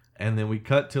 And then we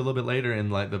cut to a little bit later,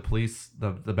 and like the police,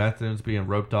 the bathroom's being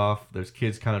roped off. There's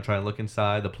kids kind of trying to look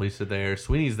inside. The police are there.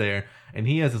 Sweeney's there, and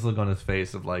he has this look on his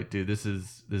face of like, dude, this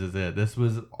is it. This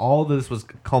was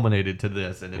culminated to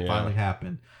this, and it finally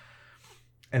happened.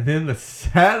 And then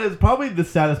probably the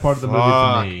saddest part of the movie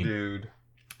for me, dude.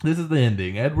 This is the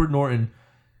ending. Edward Norton,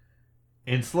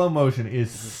 in slow motion, is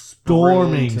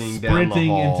sprinting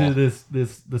into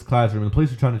this classroom. And the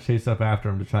police are trying to chase up after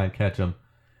him to try and catch him.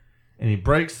 And he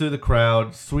breaks through the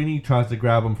crowd. Sweeney tries to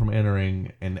grab him from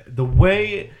entering. And the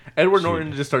way Edward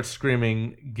Norton just starts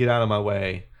screaming, "Get out of my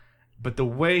way." But the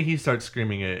way he starts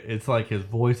screaming it, it's like his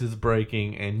voice is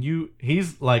breaking. And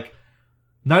he's like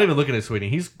not even looking at Sweeney.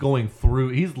 He's going through.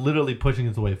 He's literally pushing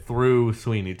his way through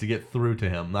Sweeney to get through to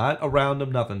him. Not around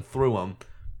him, nothing. Through him.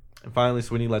 And finally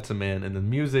Sweeney lets him in. And the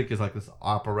music is like this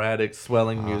operatic,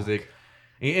 swelling music.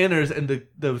 He enters, and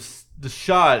the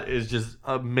shot is just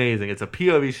amazing. It's a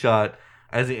POV shot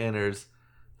as he enters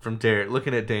from Derek,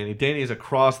 looking at Danny. Danny is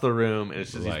across the room, and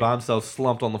it's just he's by himself,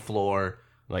 slumped on the floor,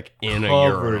 like in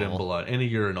covered in blood, in a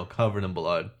urinal, covered in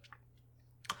blood.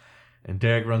 And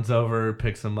Derek runs over,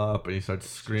 picks him up, and he starts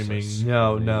screaming,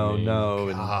 "No, no,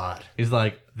 no!" God. And he's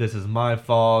like, "This is my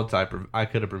fault. I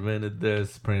could have prevented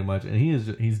this, pretty much." And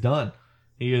he's done.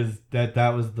 He is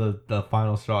that was the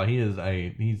final straw. He's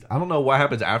I don't know what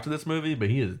happens after this movie, but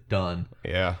he is done.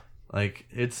 Yeah. Like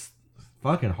it's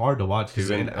fucking hard to watch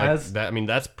too. And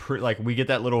that's like we get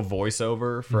that little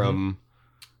voiceover from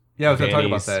I was gonna talk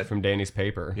about that. From Danny's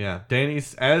paper. Yeah.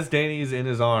 Danny's in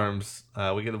his arms,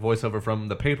 we get the voiceover from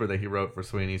the paper that he wrote for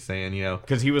Sweeney saying,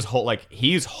 because he was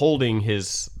he's holding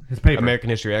his paper.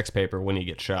 American History X paper when he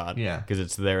gets shot. Yeah. Because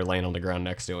it's there laying on the ground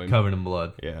next to him. Covered in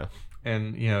blood. Yeah.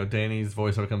 And, Danny's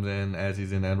voiceover comes in as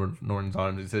he's in Edward Norton's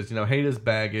arms. He says, hate is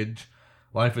baggage.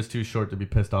 Life is too short to be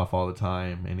pissed off all the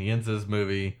time. And he ends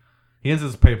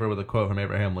his paper with a quote from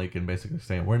Abraham Lincoln basically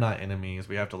saying, we're not enemies.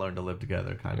 We have to learn to live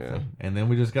together kind of thing. And then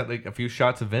we just got like a few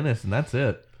shots of Venice, and that's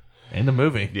it. End the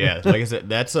movie. Yeah, like I said,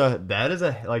 this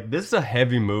is a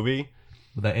heavy movie.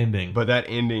 But that ending. But that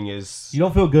ending is... You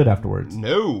don't feel good afterwards.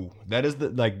 No.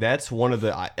 That's one of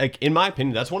the... in my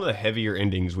opinion, that's one of the heavier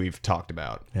endings we've talked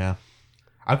about. Yeah.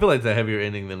 I feel like it's a heavier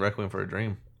ending than Requiem for a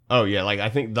Dream. Oh, yeah. Like, I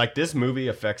think, like, this movie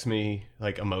affects me,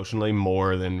 like, emotionally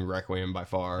more than Requiem by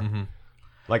far. Mm-hmm.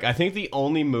 Like, I think the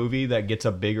only movie that gets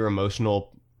a bigger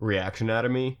emotional reaction out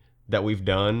of me that we've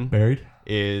done... Buried?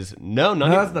 Is... No,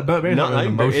 not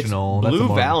emotional. Blue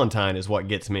Valentine is what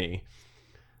gets me.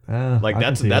 Like,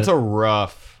 that's a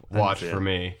rough watch for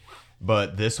me.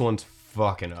 But this one's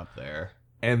fucking up there.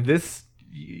 And this...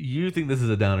 You think this is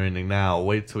a downer ending now.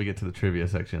 Wait till we get to the trivia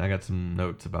section. I got some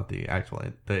notes about the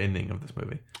ending of this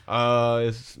movie.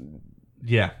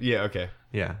 Yeah. Yeah, okay.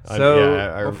 Yeah.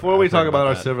 So before we talk about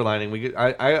our silver lining,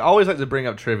 I always like to bring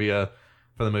up trivia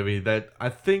for the movie that I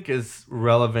think is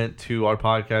relevant to our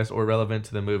podcast or relevant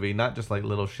to the movie. Not just like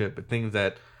little shit, but things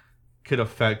that could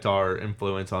affect our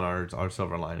influence on our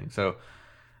silver lining. So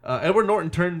Edward Norton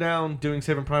turned down doing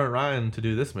Saving Private Ryan to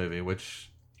do this movie, which...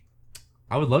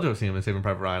 I would love to have seen him in Saving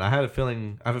Private Ryan. I have a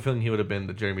feeling he would have been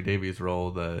the Jeremy Davies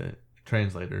role, the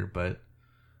translator, but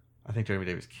I think Jeremy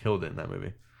Davies killed it in that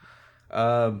movie.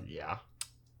 Yeah.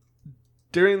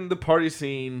 During the party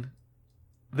scene,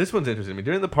 this one's interesting to me.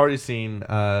 During the party scene,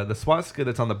 the swastika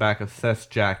that's on the back of Seth's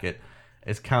jacket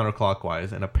is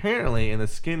counterclockwise, and apparently in the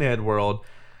skinhead world,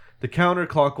 the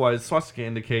counterclockwise swastika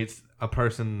indicates a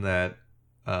person that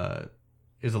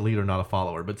is a leader, not a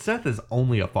follower. But Seth is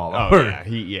only a follower. Oh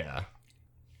yeah,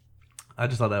 I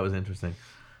just thought that was interesting.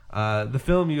 The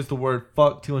film used the word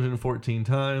fuck 214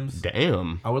 times.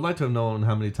 Damn. I would like to have known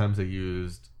how many times they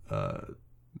used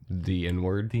the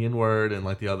N-word. The N-word and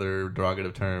like the other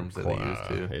derogative terms that they used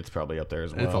too. It's probably up there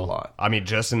as well. It's a lot. I mean,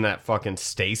 just in that fucking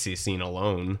Stacy scene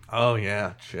alone. Oh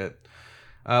yeah, shit.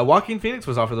 Joaquin Phoenix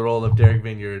was offered the role of Derek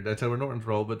Vineyard, that's Edward Norton's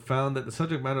role, but found that the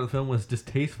subject matter of the film was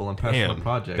distasteful and passed on the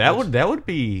project.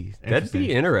 That'd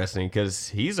be interesting because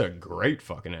he's a great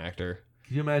fucking actor.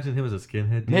 Can you imagine him as a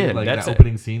skinhead? Dude? Man, like that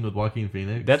opening scene with Joaquin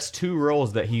Phoenix. That's two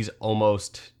roles that he's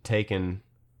almost taken.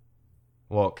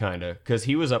 Well, kind of, because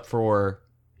he was up for.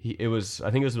 I think it was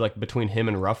like between him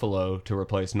and Ruffalo to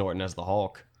replace Norton as the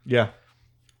Hulk. Yeah.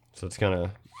 So it's kind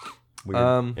of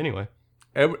weird. Anyway,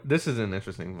 this is an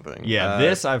interesting thing. Yeah, I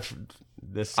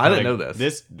didn't know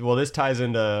this. This ties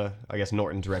into, I guess,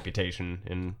 Norton's reputation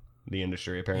in the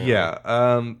industry, apparently. Yeah.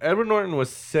 Edward Norton was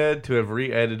said to have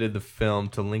re-edited the film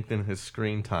to lengthen his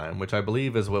screen time, which I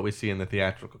believe is what we see in the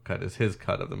theatrical cut, is his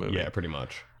cut of the movie. Yeah, pretty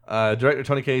much. Director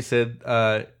Tony Kaye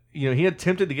said, he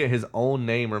attempted to get his own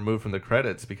name removed from the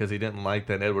credits because he didn't like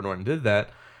that Edward Norton did that,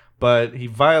 but he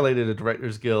violated a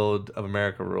Directors Guild of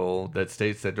America rule that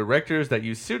states that directors that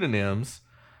use pseudonyms,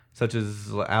 such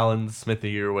as Alan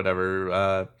Smithy or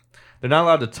whatever, they're not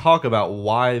allowed to talk about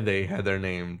why they had their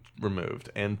name removed.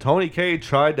 And Tony Kaye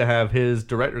tried to have his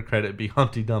director credit be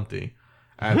Humpty Dumpty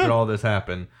after all this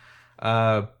happened.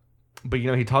 But,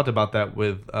 he talked about that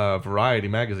with Variety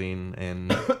magazine, and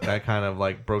that kind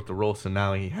of, broke the rules, so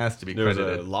now he has to be credited.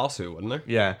 There was a lawsuit, wasn't there?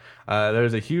 Yeah.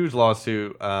 There's a huge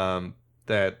lawsuit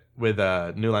that with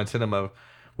New Line Cinema,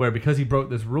 where because he broke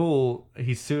this rule,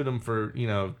 he sued him for,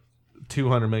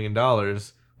 $200 million,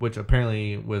 which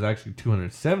apparently was actually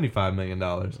 $275 million.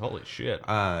 Holy shit.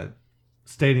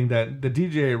 Stating that the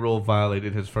DGA rule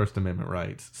violated his First Amendment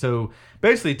rights. So,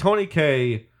 basically, Tony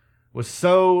Kaye was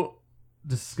so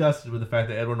disgusted with the fact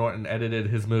that Edward Norton edited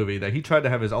his movie that he tried to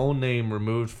have his own name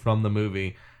removed from the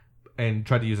movie and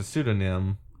tried to use a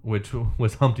pseudonym, which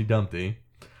was Humpty Dumpty.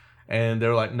 And they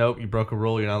were like, nope, you broke a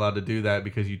rule. You're not allowed to do that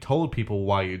because you told people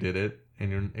why you did it.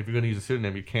 And if you're going to use a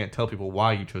pseudonym, you can't tell people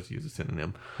why you chose to use a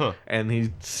pseudonym. Huh. And he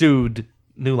sued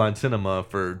New Line Cinema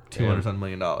for $200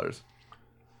 million.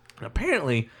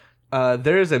 Apparently,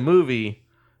 there's a movie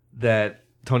that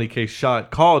Tony Kaye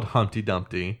shot called Humpty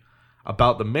Dumpty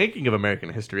about the making of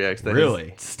American History X that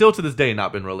has still to this day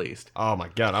not been released. Oh my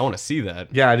god, I want to see that.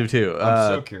 Yeah, I do too.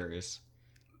 I'm so curious.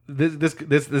 This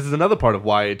is another part of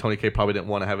why Tony Kaye probably didn't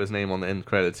want to have his name on the end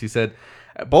credits. He said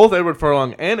both Edward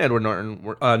Furlong and Edward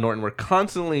Norton were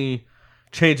constantly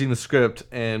changing the script,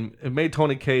 and it made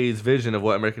Tony Kaye's vision of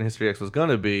what American History X was going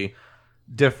to be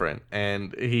different.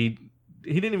 And he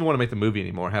didn't even want to make the movie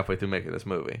anymore halfway through making this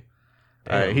movie.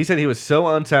 He said he was so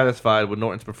unsatisfied with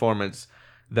Norton's performance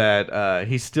that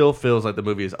he still feels like the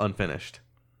movie is unfinished.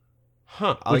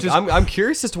 Huh. I'm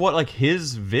curious as to what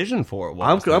his vision for it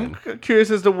was. I'm curious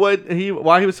as to why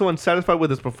he was so unsatisfied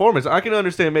with his performance. I can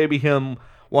understand maybe him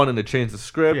wanting to change the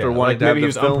script or wanting to have maybe the he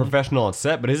was film unprofessional on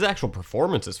set, but his actual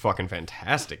performance is fucking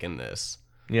fantastic in this.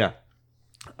 Yeah.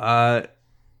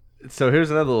 So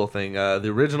here's another little thing. The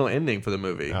original ending for the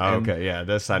movie. Oh, okay, yeah,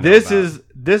 this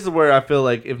is where I feel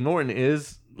like if Norton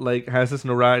is has this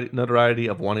notoriety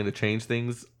of wanting to change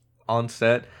things on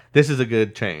set, this is a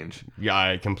good change. Yeah,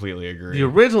 I completely agree. The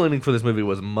original ending for this movie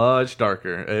was much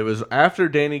darker. It was after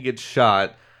Danny gets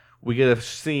shot, we get a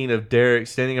scene of Derek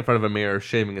standing in front of a mirror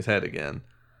shaving his head again.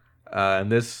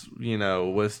 And this,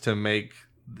 was to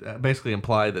basically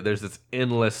imply that there's this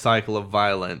endless cycle of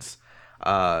violence.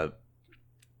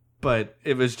 But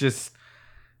it was just,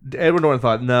 Edward Norton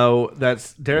thought, no,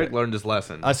 Derek learned his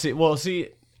lesson. I see. Well,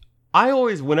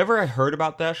 whenever I heard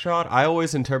about that shot, I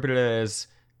always interpreted it as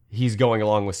he's going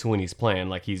along with Sweeney's plan,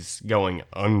 like he's going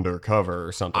undercover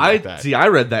or something like that. I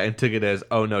read that and took it as,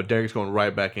 oh no, Derek's going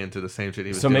right back into the same shit he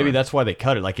was doing. So maybe that's why they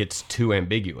cut it, it's too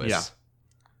ambiguous. Yeah.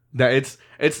 That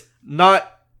it's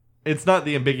not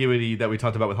the ambiguity that we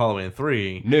talked about with Halloween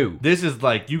 3. No. This is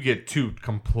you get two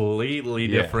completely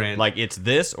different. It's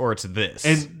this or it's this.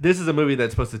 And this is a movie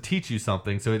that's supposed to teach you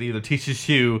something, so it either teaches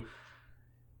you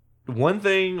one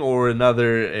thing or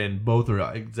another, and both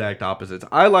are exact opposites.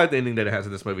 I like the ending that it has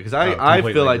in this movie because I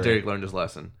feel like Derek learned his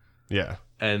lesson. Yeah.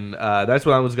 And that's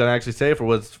what I was going to actually say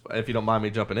if you don't mind me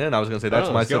jumping in, I was going to say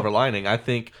that's my silver lining. I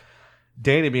think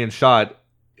Danny being shot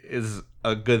is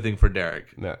a good thing for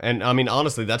Derek. No, and I mean,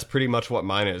 honestly, that's pretty much what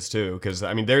mine is too. Because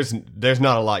I mean, there's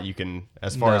not a lot you can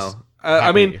as far as.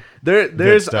 I mean,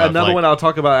 there's another one I'll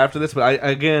talk about after this, but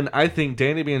I think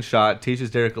Danny being shot teaches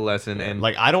Derek a lesson, and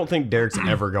I don't think Derek's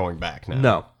ever going back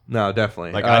now. No,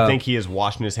 definitely. I think he is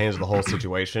washing his hands of the whole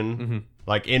situation.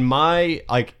 Mm-hmm.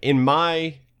 In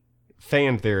my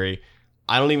fan theory,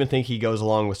 I don't even think he goes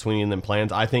along with Sweeney and them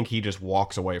plans. I think he just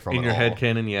walks away from it all. In your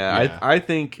headcanon, yeah. I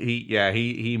think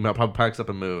he probably packs up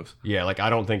and moves. Yeah,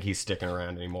 I don't think he's sticking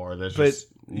around anymore. The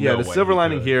silver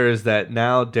lining here is that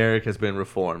now Derek has been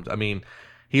reformed. I mean,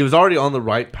 he was already on the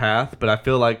right path, but I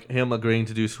feel like him agreeing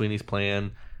to do Sweeney's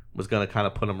plan was going to kind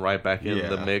of put him right back in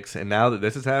the mix. And now that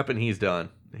this has happened, he's done.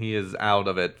 He is out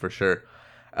of it for sure.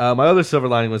 My other silver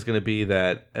lining was going to be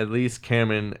that at least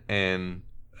Cameron and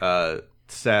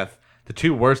Seth, the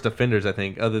two worst offenders, I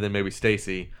think, other than maybe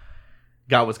Stacy,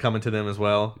 got what's coming to them as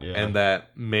well. Yeah. And that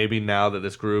maybe now that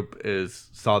this group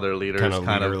saw their leaders kind of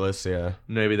leaderless,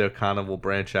 maybe they kind of will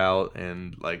branch out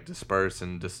and disperse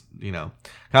and just,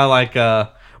 kind of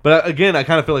but again, I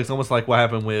kind of feel like it's almost like what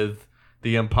happened with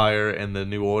the Empire and the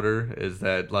New Order is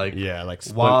that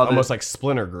almost like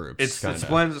splinter groups. It's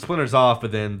splinters off,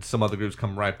 but then some other groups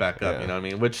come right back up. You know what I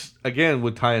mean? Which again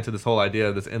would tie into this whole idea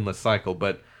of this endless cycle.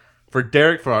 But for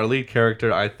Derek, for our lead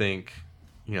character, I think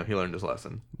he learned his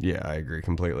lesson. Yeah, I agree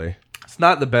completely. It's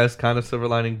not the best kind of silver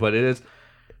lining, but it is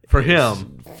for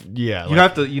him. Yeah, you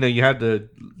have to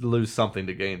lose something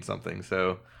to gain something.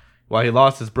 So while he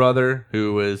lost his brother,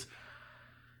 who was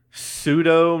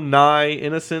nigh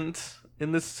innocent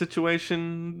in this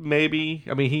situation, maybe.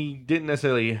 I mean, he didn't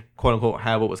necessarily quote unquote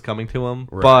have what was coming to him,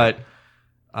 but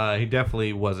he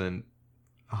definitely wasn't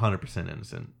 100%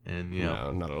 innocent. And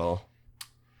no, not at all.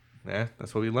 Yeah,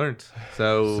 that's what we learned.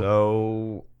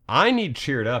 So I need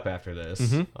cheered up after this.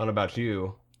 Mm-hmm. On about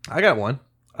you. I got one.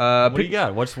 What do you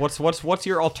got? What's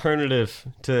your alternative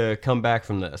to come back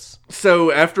from this?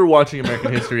 So after watching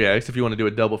American History X, if you want to do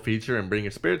a double feature and bring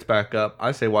your spirits back up,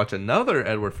 I say watch another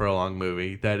Edward Furlong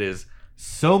movie that is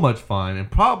so much fun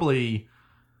and probably,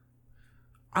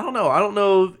 I don't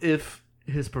know if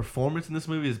his performance in this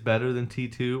movie is better than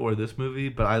T2 or this movie,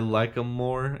 but I like him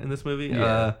more in this movie.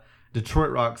 Yeah.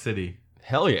 Detroit Rock City.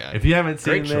 Hell yeah! If you haven't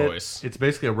seen Great it, choice. It's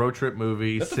basically a road trip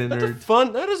movie centered.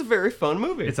 That is a very fun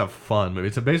movie. It's a fun movie.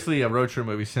 It's basically a road trip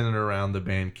movie centered around the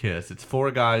band Kiss. It's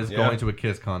 4 guys going to a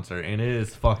Kiss concert, and it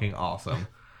is fucking awesome.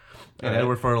 And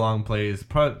Edward Furlong plays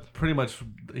pretty much.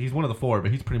 He's one of the 4,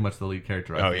 but he's pretty much the lead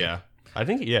character. I think. Yeah. I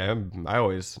think I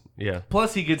always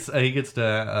Plus, he gets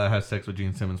to have sex with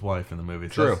Gene Simmons' wife in the movie.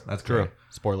 So True. That's true. great.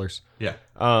 Spoilers. Yeah.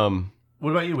 What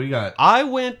about you? What do you got? I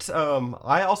went.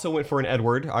 I also went for an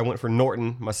Edward. I went for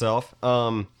Norton myself.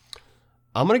 I'm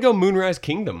gonna go Moonrise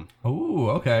Kingdom. Oh,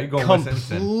 okay. Going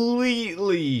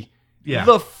completely.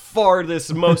 The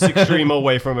farthest, most extreme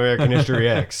away from American History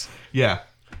X. Yeah.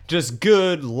 Just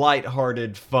good,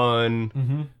 lighthearted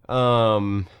fun.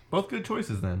 Mm-hmm. Both good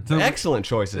choices then. So excellent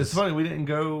choices. It's funny we didn't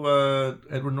go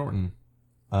Edward Norton.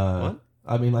 What?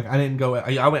 I mean, I didn't go.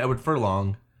 I went Edward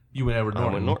Furlong. You went Edward Norton.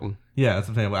 I went Norton. Yeah, that's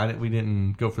what I'm saying. We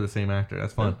didn't go for the same actor.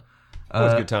 That's fun.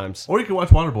 Those good times. Or you can watch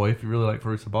Waterboy if you really like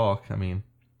Farousa Balk. I mean,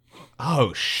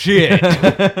 oh shit,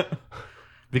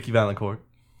 Vicky Valancourt.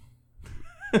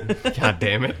 God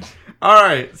damn it! All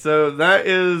right, so that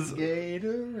is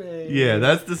Gatorade. Yeah,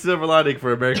 that's the silver lining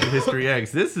for American History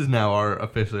X. This is now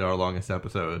officially our longest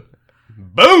episode.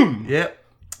 Boom. Yep.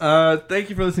 Thank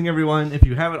you for listening, everyone. If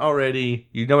you haven't already,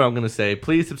 you know what I'm going to say.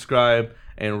 Please subscribe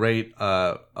and rate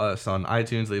us on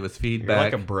iTunes. Leave us feedback. You're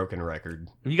like a broken record.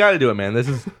 You got to do it, man. This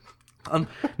is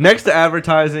next to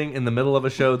advertising in the middle of a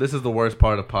show. This is the worst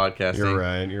part of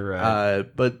podcasting. You're right.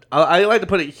 But I like to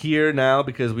put it here now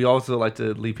because we also like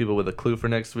to leave people with a clue for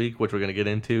next week, which we're going to get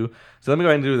into. So let me go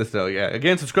ahead and do this though. Yeah.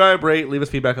 Again, subscribe, rate, leave us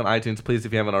feedback on iTunes, please,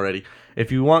 if you haven't already.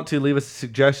 If you want to leave us a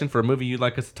suggestion for a movie you'd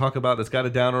like us to talk about that's got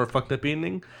a downer or a fucked up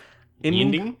ending.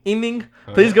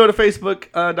 Please go to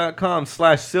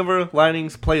facebook.com/Silver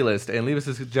Linings Playlist and leave us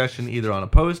a suggestion either on a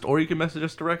post or you can message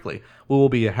us directly. We will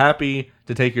be happy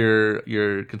to take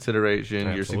your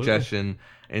consideration, your suggestion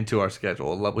into our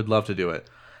schedule. We'd love to do it.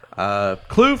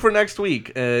 Clue for next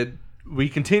week. We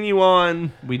continue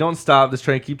on. We don't stop. This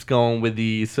train keeps going with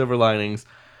the Silver Linings.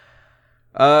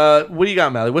 What do you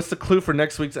got, Mally? What's the clue for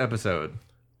next week's episode?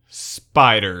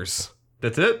 Spiders.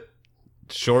 That's it?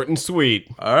 Short and sweet.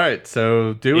 All right,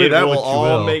 so do with that what you will. It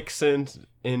will all make sense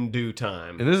in due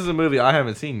time. And this is a movie I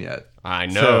haven't seen yet. I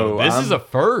know. So this is a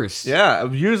first. Yeah,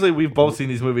 usually we've both seen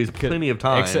these movies plenty of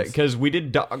times. Because we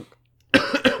did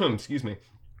excuse me.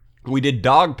 We did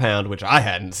Dog Pound, which I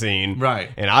hadn't seen.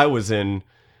 Right. And I was in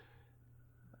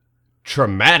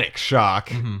traumatic shock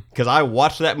because I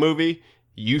watched that movie.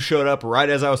 You showed up right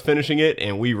as I was finishing it,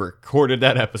 and we recorded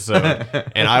that episode.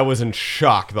 And I was in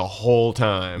shock the whole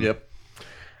time. Yep.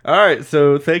 All right,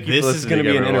 so thank you for listening. This is going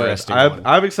to be an interesting one.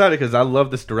 I'm excited because I love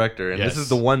this director, and this is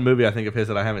the one movie I think of his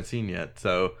that I haven't seen yet.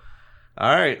 So,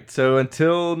 all right, so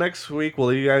until next week, we'll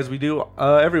leave you guys. We do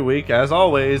every week, as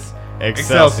always.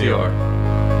 Excelsior.